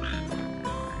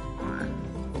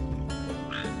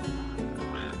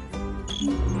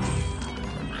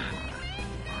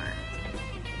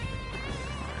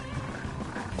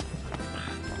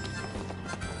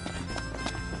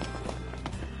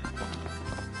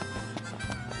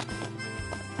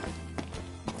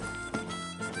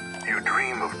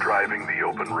 Driving the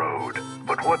open road.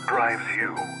 But what drives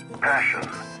you? Passion,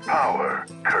 power,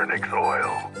 Koenig's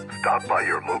Oil. Stop by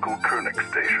your local Koenig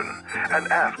station and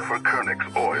ask for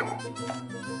Koenig's Oil.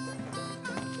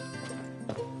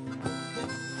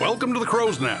 Welcome to the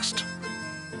Crow's Nest.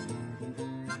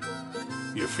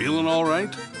 You feeling all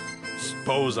right?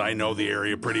 Suppose I know the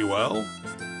area pretty well.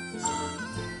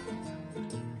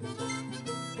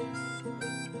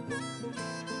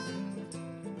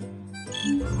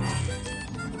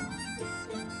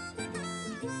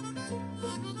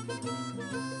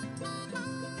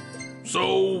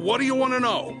 So, what do you want to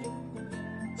know?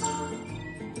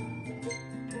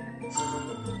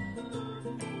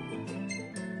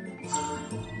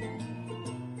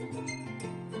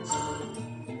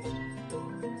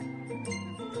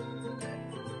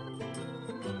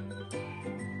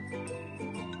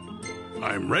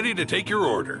 I'm ready to take your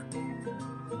order.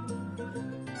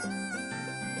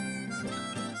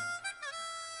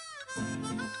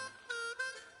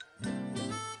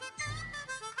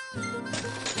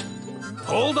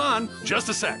 Hold on, just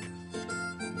a sec.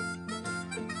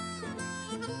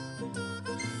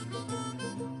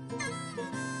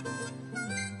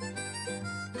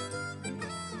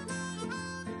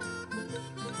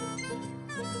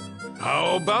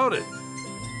 How about it?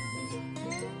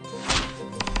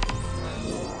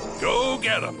 Go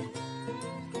get 'em.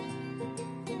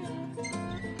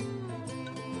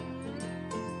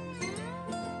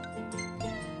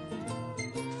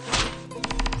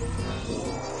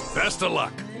 Best of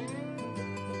luck.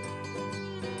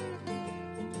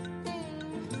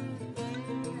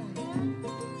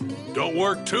 Don't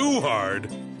work too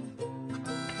hard.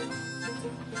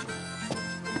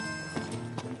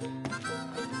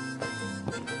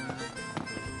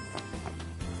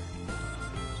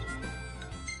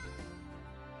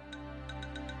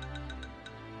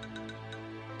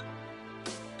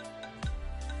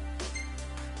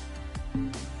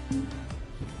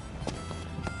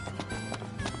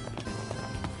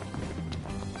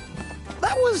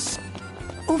 That was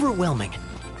overwhelming.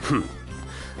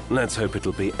 Let's hope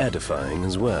it'll be edifying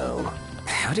as well.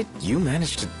 How did you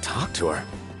manage to talk to her?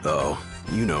 Oh,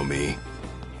 you know me.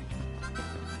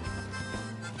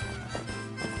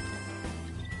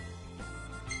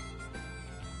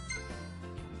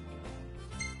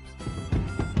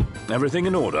 Everything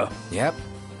in order? Yep.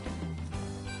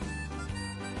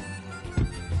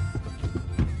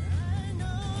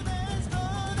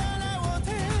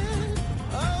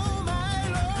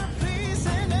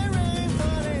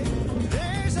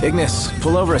 Ignis,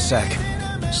 pull over a sec.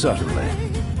 Certainly.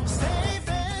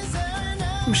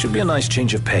 Should be a nice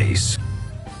change of pace.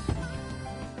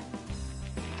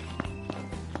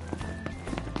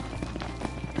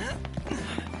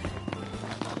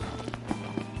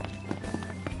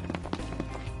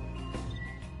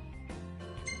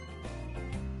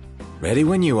 Ready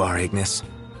when you are, Ignis.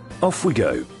 Off we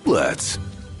go. Let's.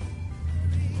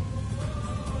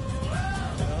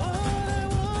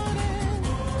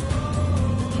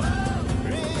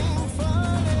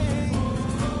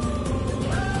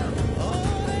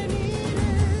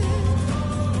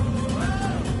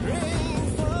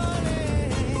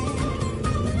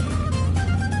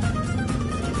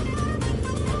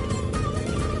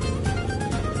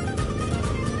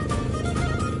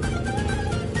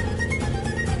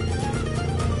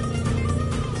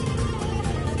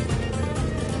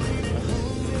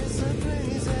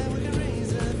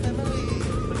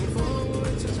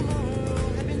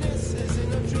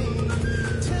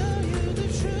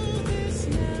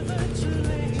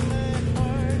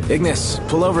 Ignis,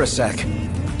 pull over a sec.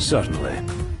 Certainly.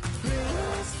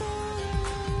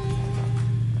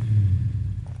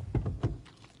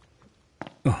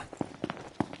 Oh.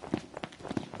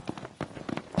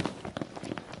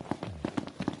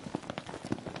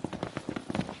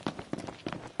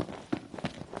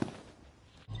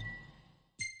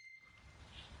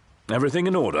 Everything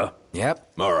in order?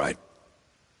 Yep. All right.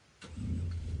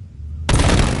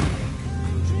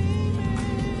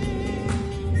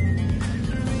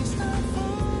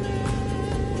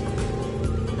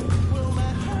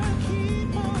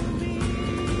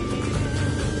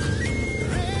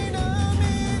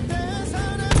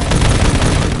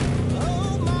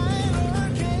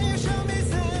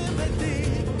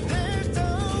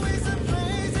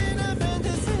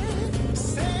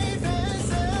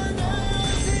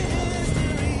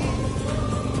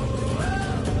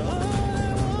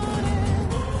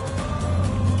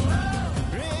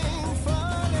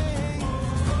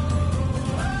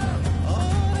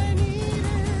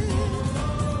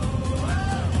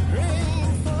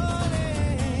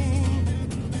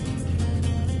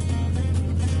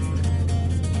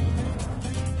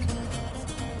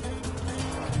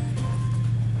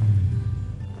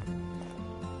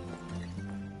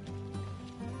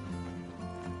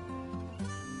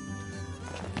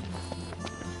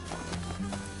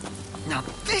 Now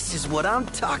this is what I'm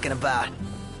talking about.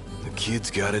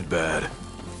 kid's got it bad.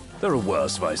 There are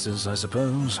worse vices, I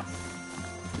suppose.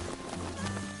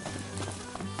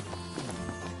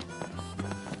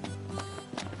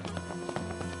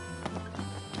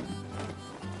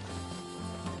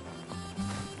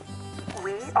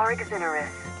 We are Exonerus.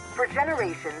 For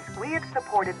generations, we have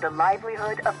supported the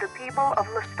livelihood of the people of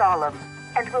Lestalem,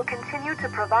 and will continue to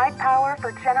provide power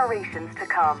for generations to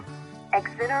come.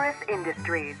 Exonerus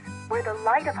Industries, where the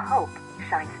light of hope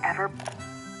shines ever.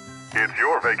 It's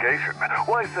your vacation.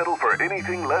 Why settle for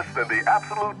anything less than the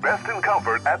absolute best in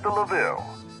comfort at the LaVille?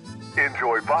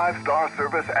 Enjoy 5-star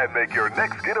service and make your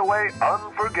next getaway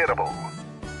unforgettable.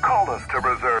 Call us to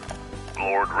reserve.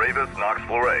 Lord Ravis Nox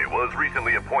Fleury was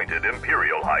recently appointed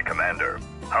Imperial High Commander.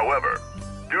 However,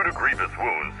 due to grievous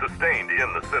wounds sustained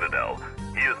in the Citadel,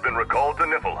 he has been recalled to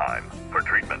Niflheim for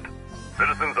treatment.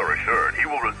 Citizens are assured he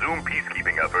will resume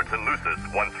peacekeeping efforts in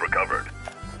Lucis once recovered.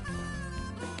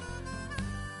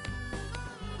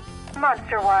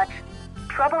 Monster Watch.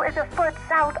 Trouble is afoot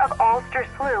south of Ulster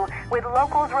Slough, with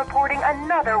locals reporting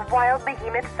another wild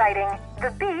behemoth sighting. The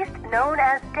beast, known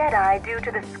as Deadeye due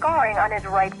to the scarring on his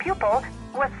right pupil,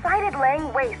 was sighted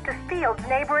laying waste to fields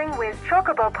neighboring with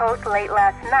Chocobo Post late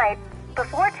last night,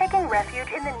 before taking refuge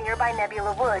in the nearby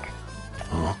Nebula Wood.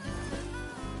 Huh?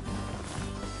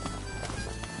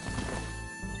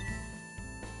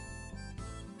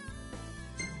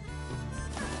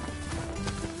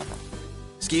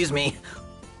 Excuse me.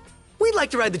 We'd like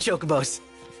to ride the Chocobos.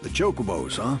 The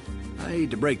Chocobos, huh? I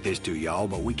hate to break this to y'all,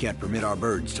 but we can't permit our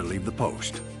birds to leave the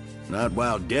post. Not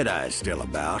while Deadeye's still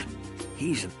about.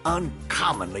 He's an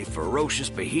uncommonly ferocious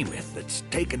behemoth that's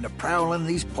taken to prowling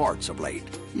these parts of late.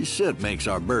 His scent makes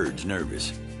our birds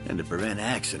nervous, and to prevent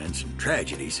accidents and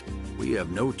tragedies, we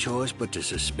have no choice but to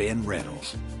suspend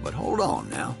rentals. But hold on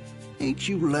now. Ain't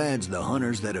you lads the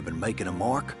hunters that have been making a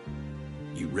mark?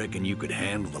 You reckon you could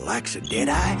handle the likes of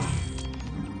Deadeye?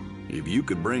 If you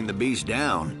could bring the beast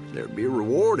down, there'd be a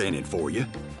reward in it for you.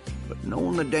 But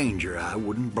knowing the danger, I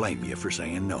wouldn't blame you for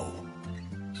saying no.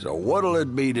 So what'll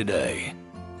it be today?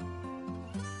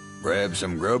 Grab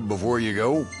some grub before you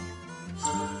go?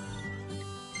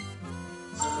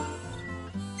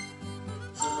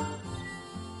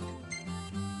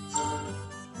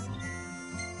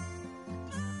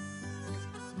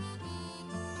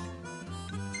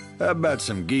 How about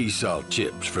some geese salt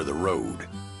chips for the road?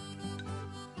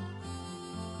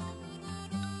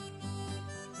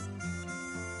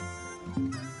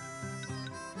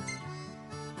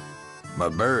 My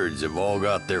birds have all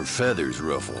got their feathers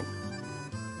ruffled.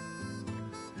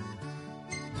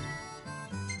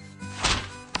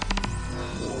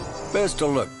 Best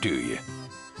of luck to you.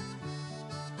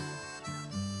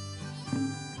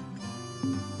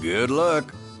 Good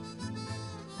luck.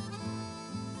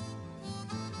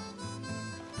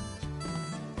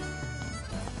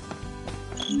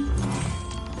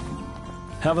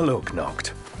 Have a look, Noct.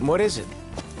 What is it?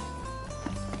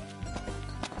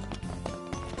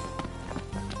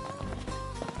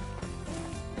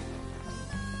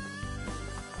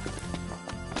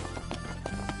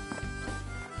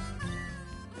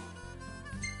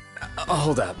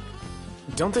 Hold up.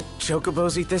 Don't the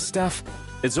Chocobos eat this stuff?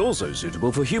 It's also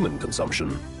suitable for human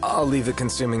consumption. I'll leave it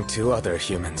consuming 2 other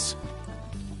humans.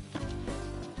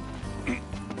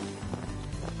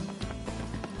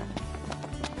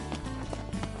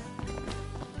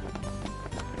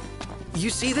 You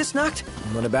see this, Noct?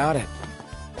 What about it?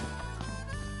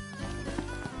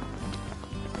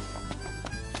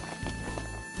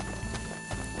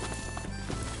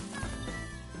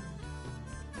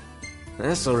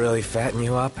 This'll really fatten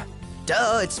you up.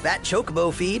 Duh, it's fat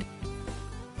Chocobo feed.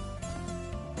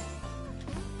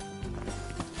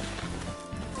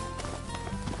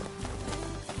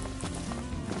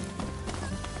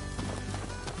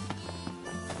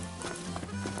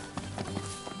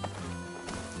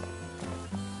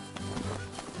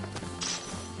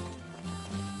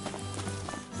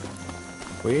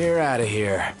 We're out of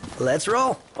here. Let's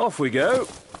roll. Off we go.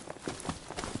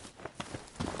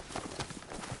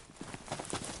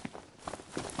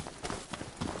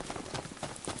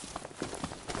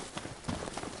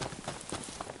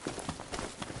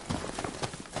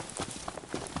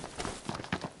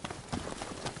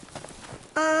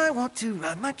 I want to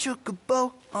ride my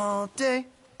Chocobo all day.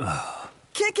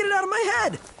 Can't get it out of my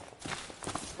head.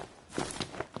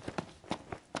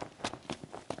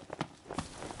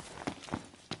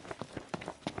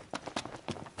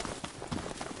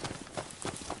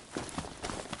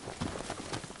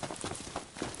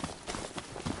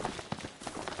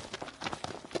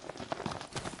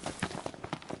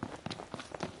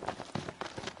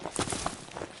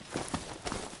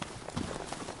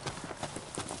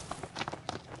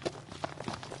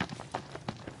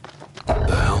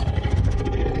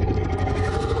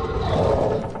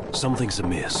 something's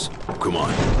amiss. Come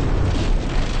on.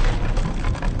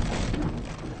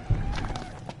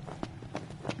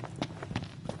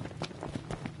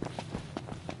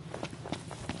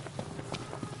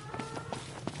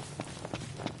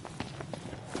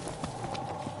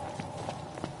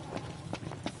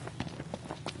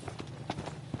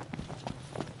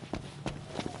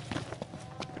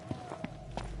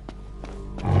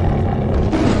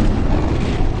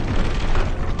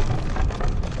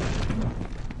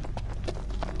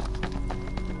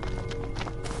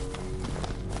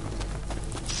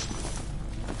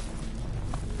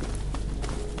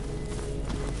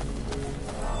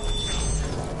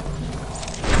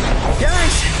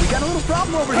 Got a little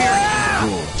problem over here.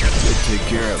 Cool. Take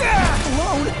care of it.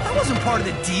 Alone? That wasn't part of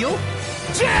the deal.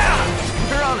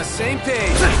 We're on the same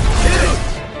page.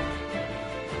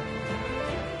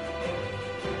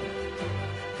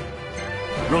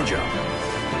 Roger.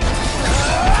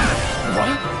 What?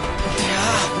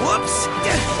 Whoops.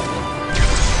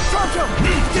 Pronto.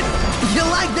 You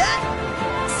like that?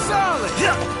 Solid.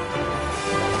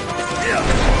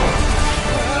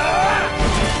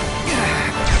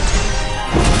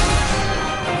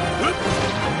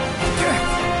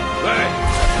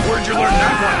 Where'd you learn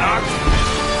that one, Noct?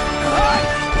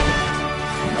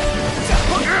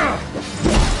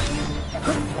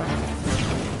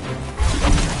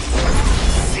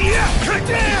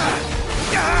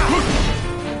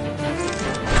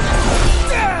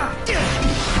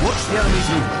 Watch the enemy's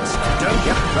movements. Don't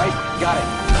get right. Got it.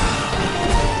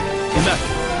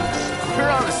 We're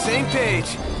on the same page.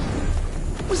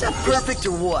 Was that perfect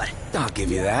or what? I'll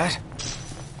give you that.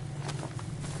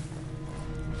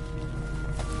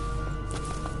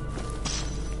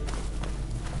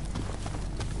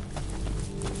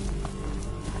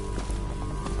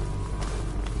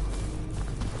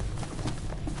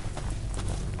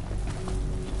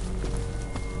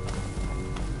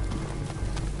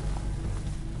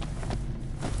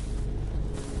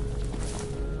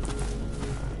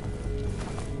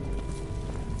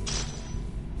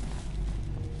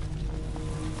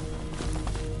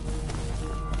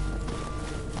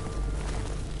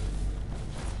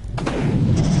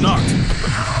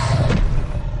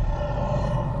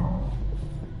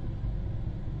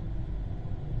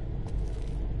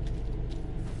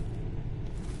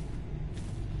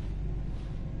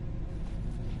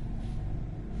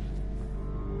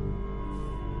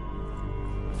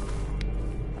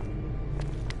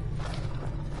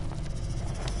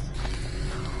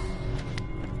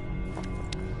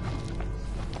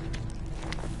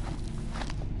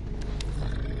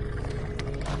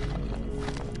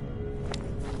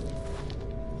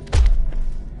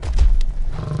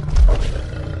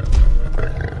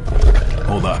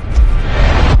 Hold up.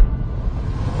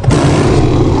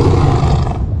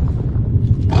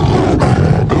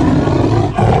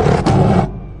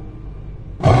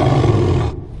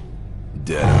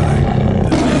 Deadeye. The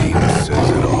name says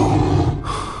it all.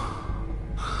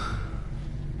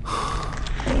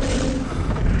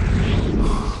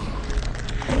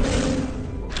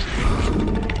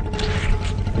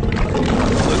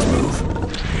 Let's move.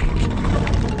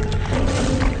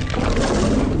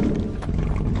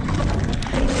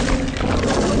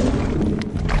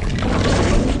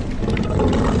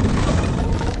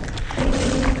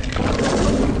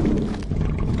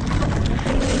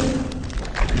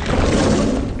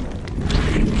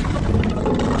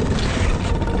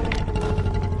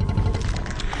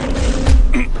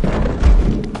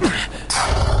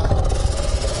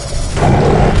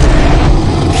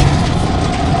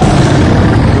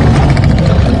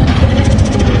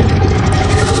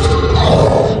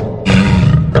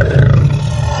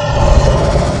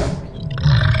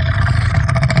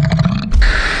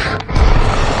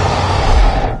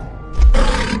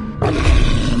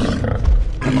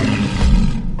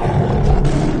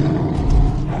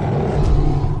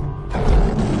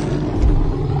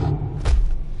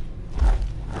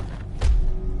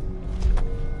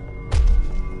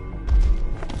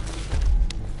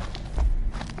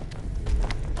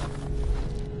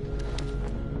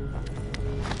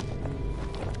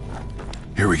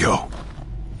 Here we go.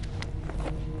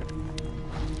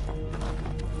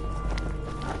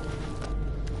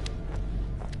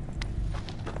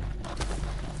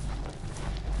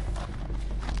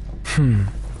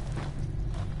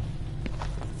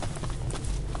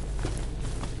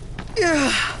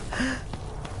 Yeah.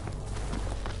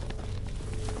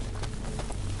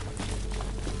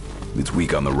 It's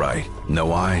weak on the right.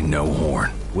 No eye, no horn.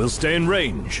 We'll stay in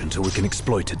range until we can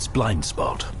exploit its blind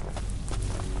spot.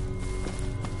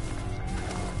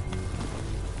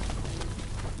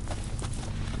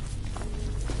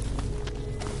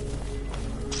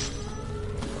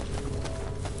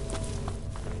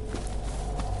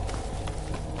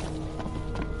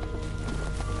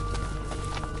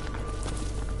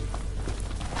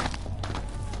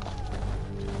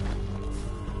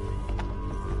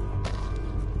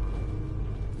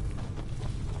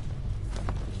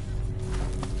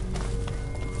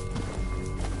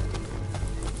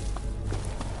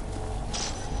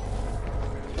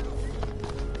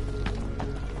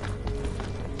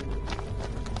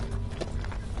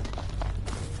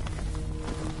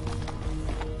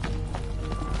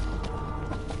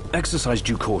 Exercise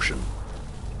due caution.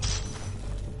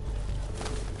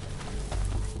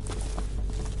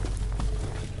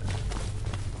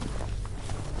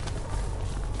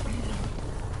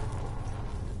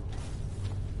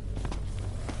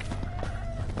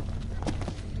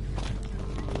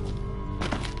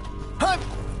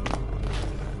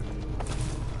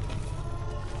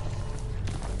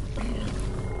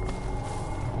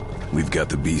 We've got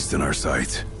the beast in our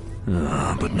sights.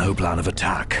 But no plan of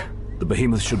attack. The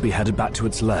behemoth should be headed back to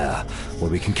its lair,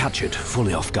 where we can catch it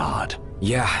fully off guard.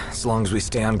 Yeah, as long as we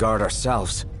stay on guard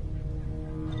ourselves.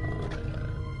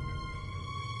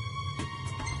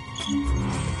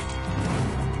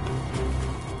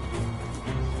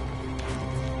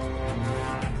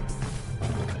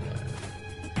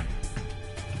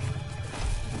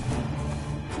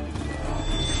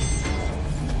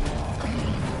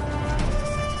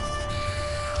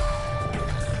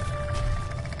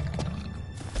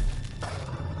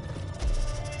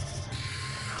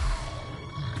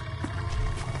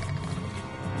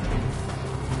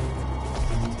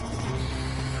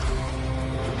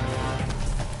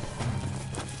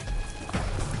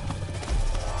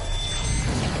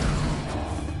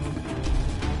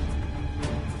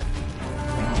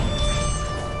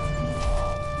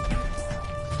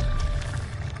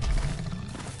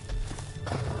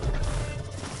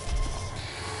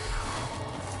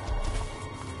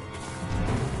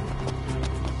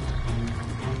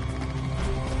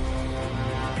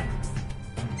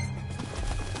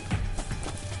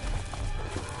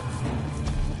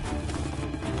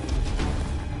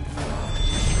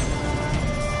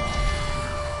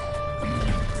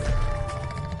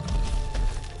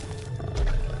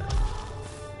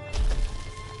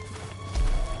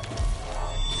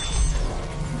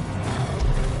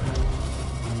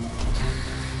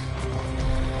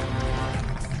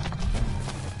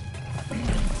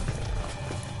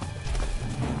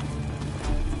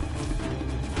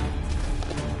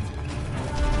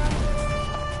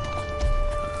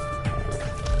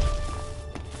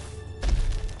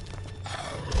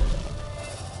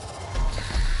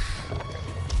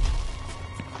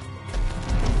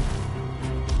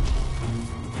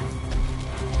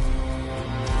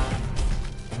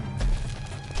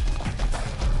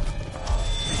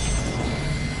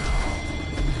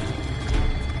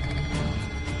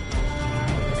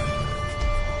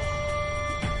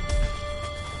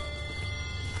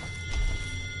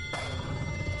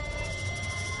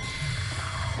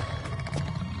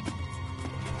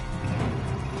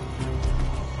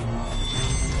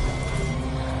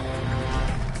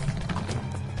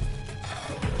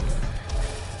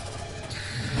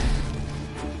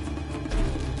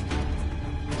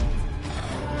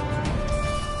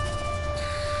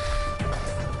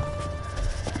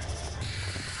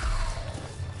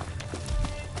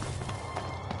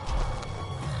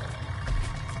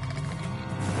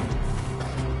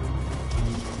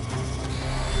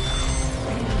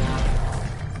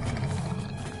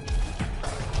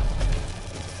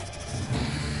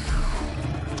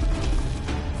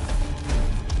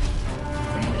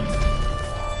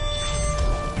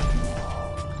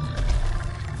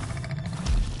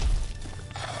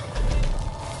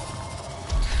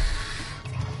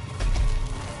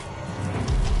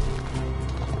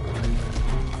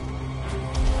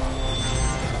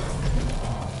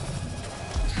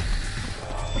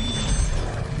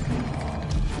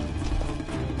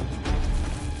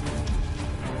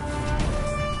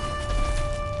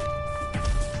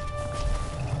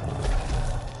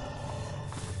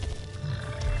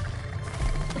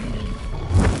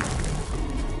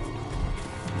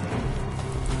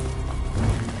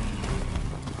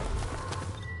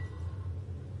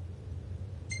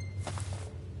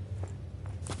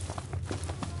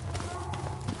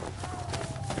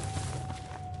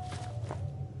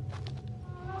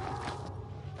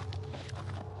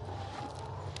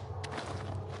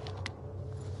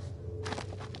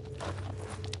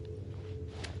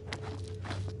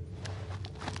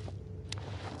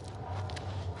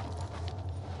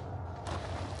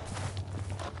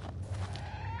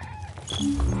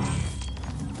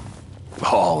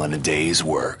 All in a day's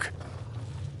work.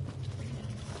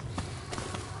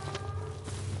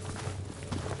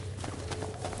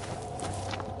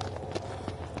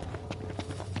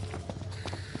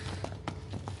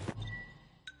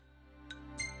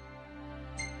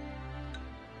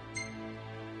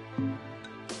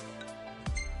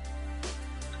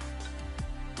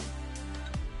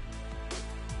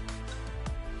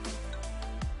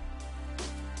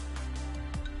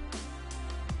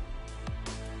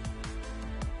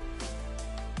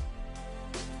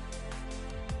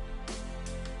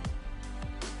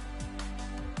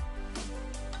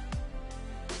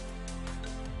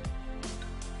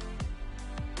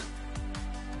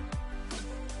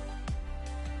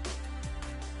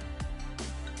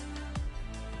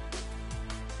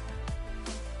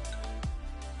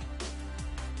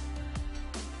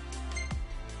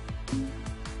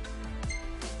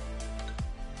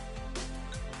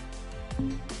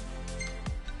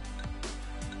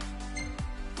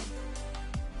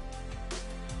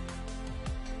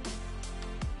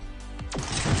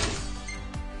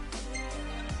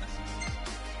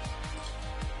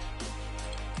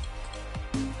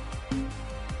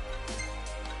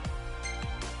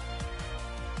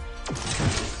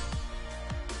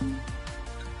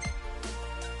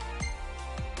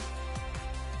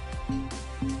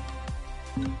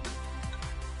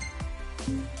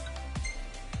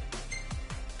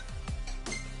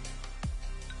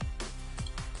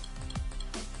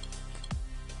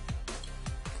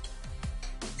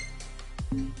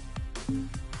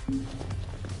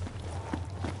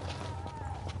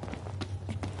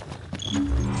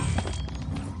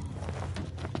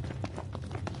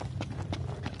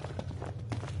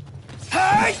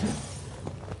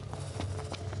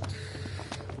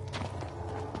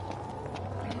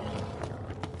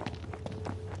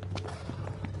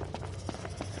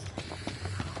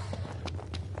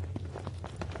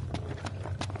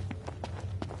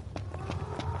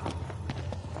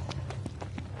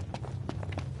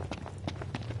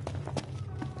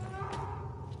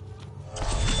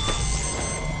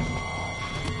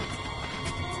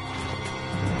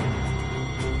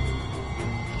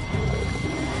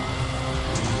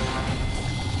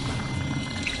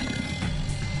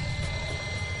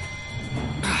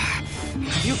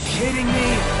 You kidding me?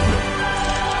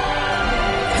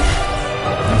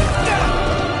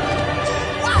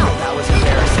 Wow, that was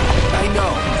embarrassing. I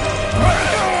know.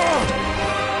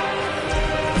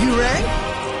 You rang?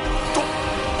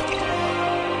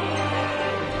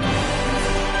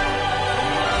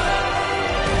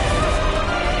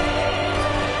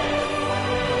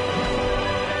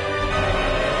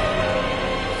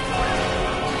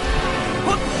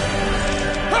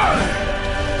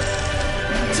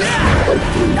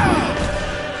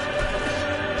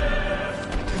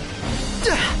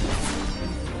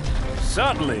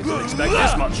 Certainly didn't expect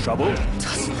this much trouble.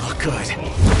 Doesn't look good.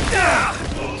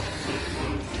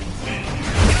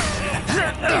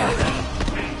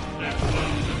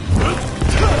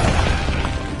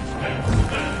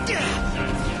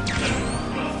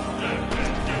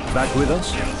 Back with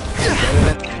us?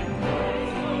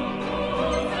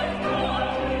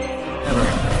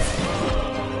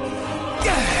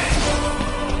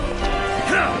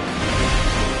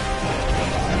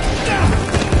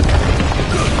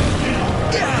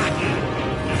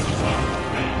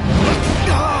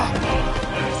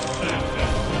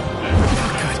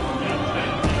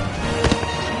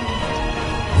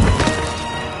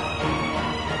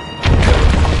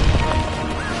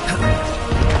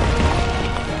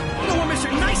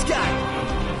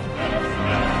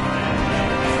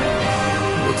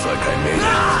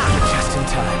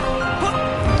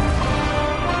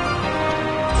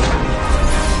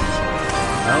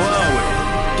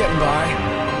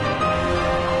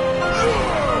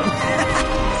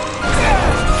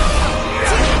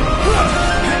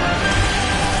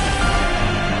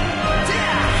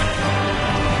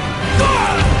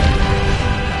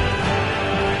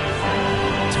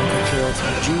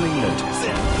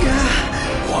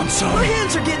 My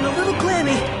hands are getting a little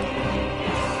clammy.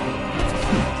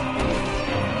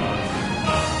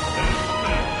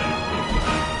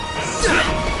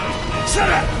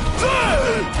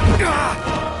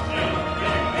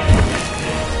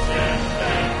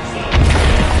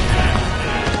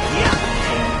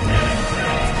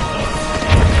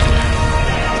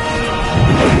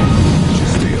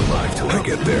 Just stay alive till I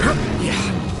get there.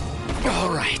 Yeah.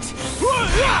 All right.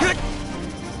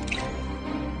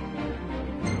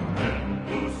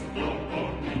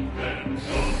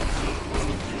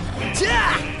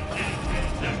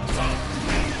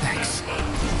 Thanks.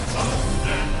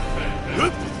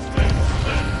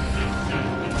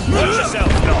 Watch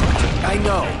yourself, Noct. I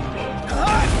know.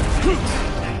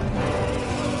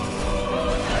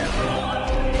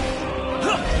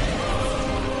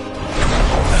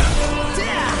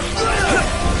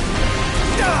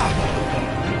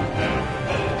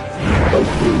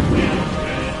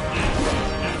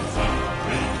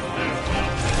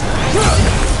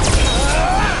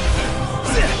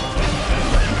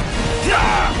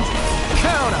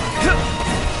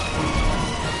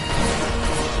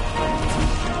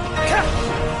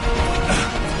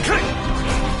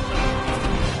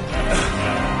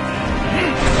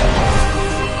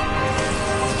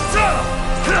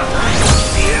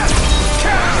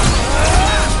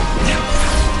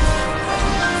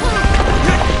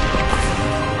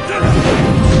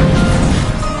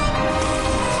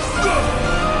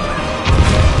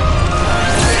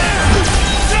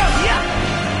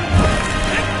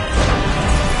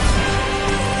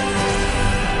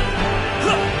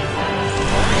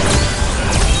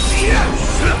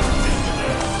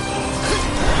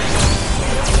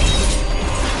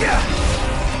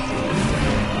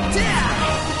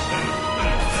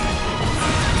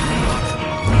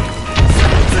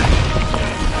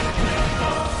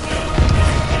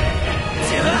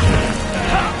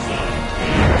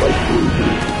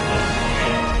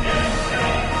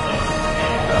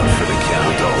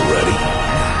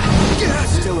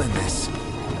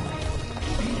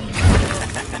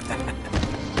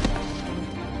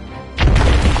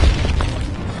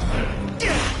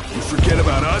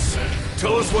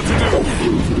 Tell us what to do.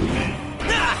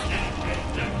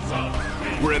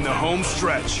 We're in the home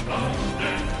stretch.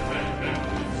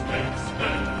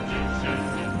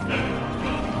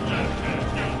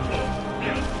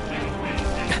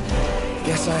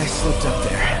 Guess I slipped up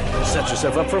there. Set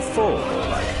yourself up for a fall, more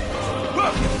like.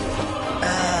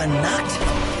 Knocked?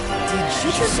 Did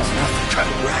you just...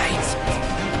 Right.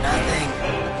 Nothing.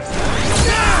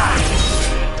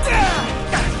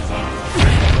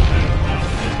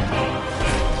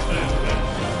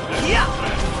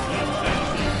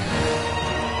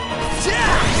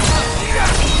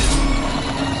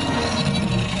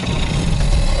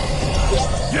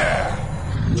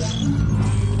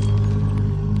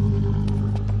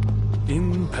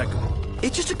 Impeccable.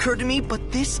 It just occurred to me,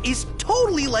 but this is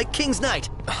totally like King's Knight.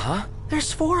 Huh?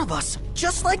 There's 4 of us,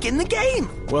 just like in the game.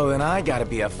 Well, then I gotta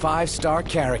be a 5-star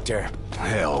character.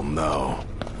 Hell no.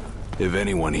 If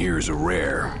anyone here is a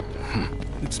rare,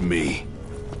 it's me.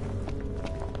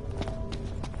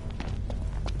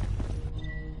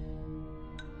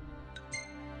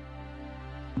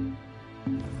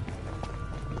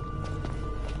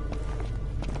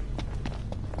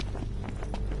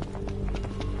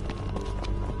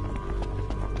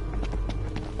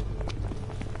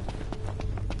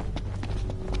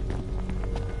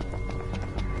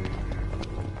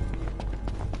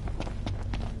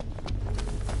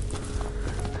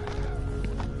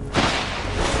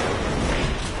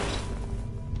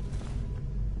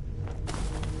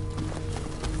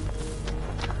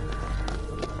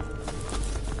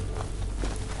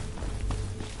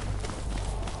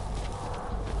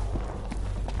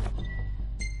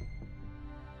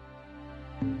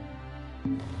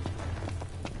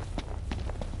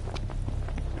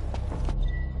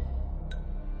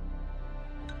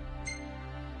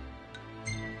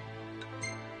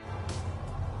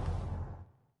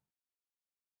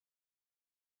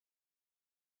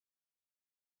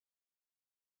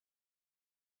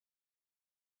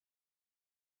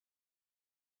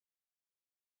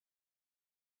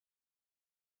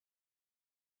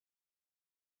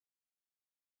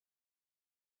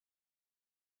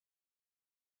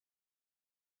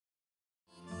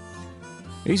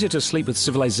 Easier to sleep with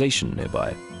civilization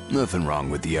nearby. Nothing wrong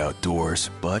with the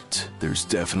outdoors, but there's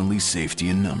definitely safety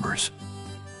in numbers.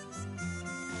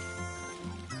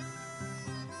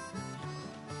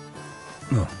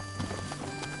 Oh.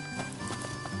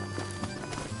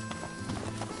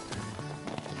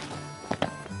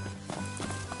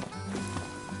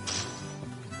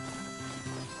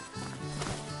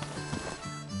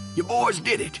 You boys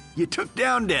did it. You took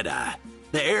down Deadeye.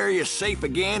 The area's safe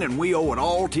again, and we owe it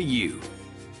all to you.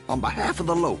 On behalf of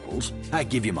the locals, I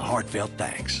give you my heartfelt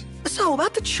thanks. So,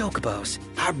 about the chocobos.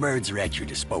 Our birds are at your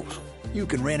disposal. You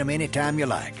can rent them anytime you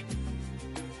like.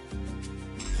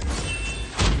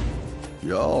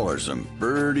 Y'all are some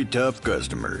pretty tough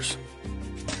customers.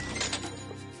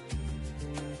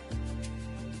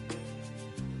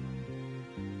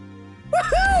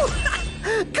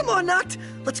 Woohoo! Come on, Noct.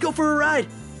 Let's go for a ride.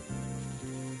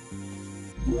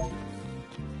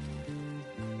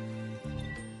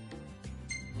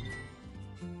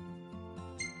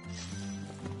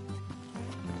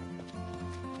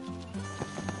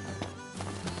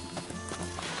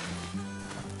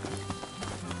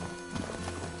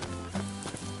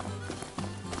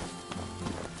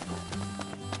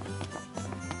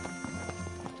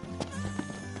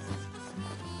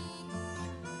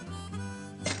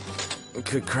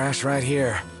 Could crash right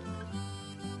here.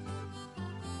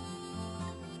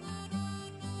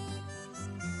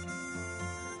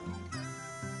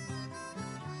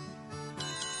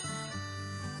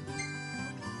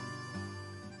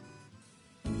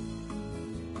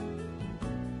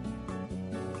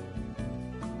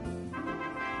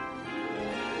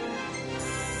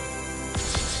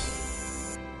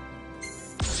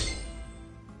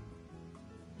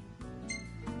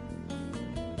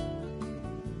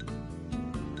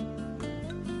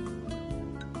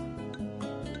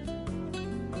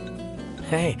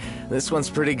 Hey, this one's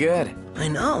pretty good. I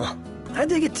know. I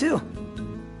dig it too.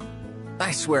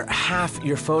 I swear, half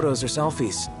your photos are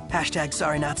selfies. Hashtag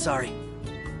sorry not sorry.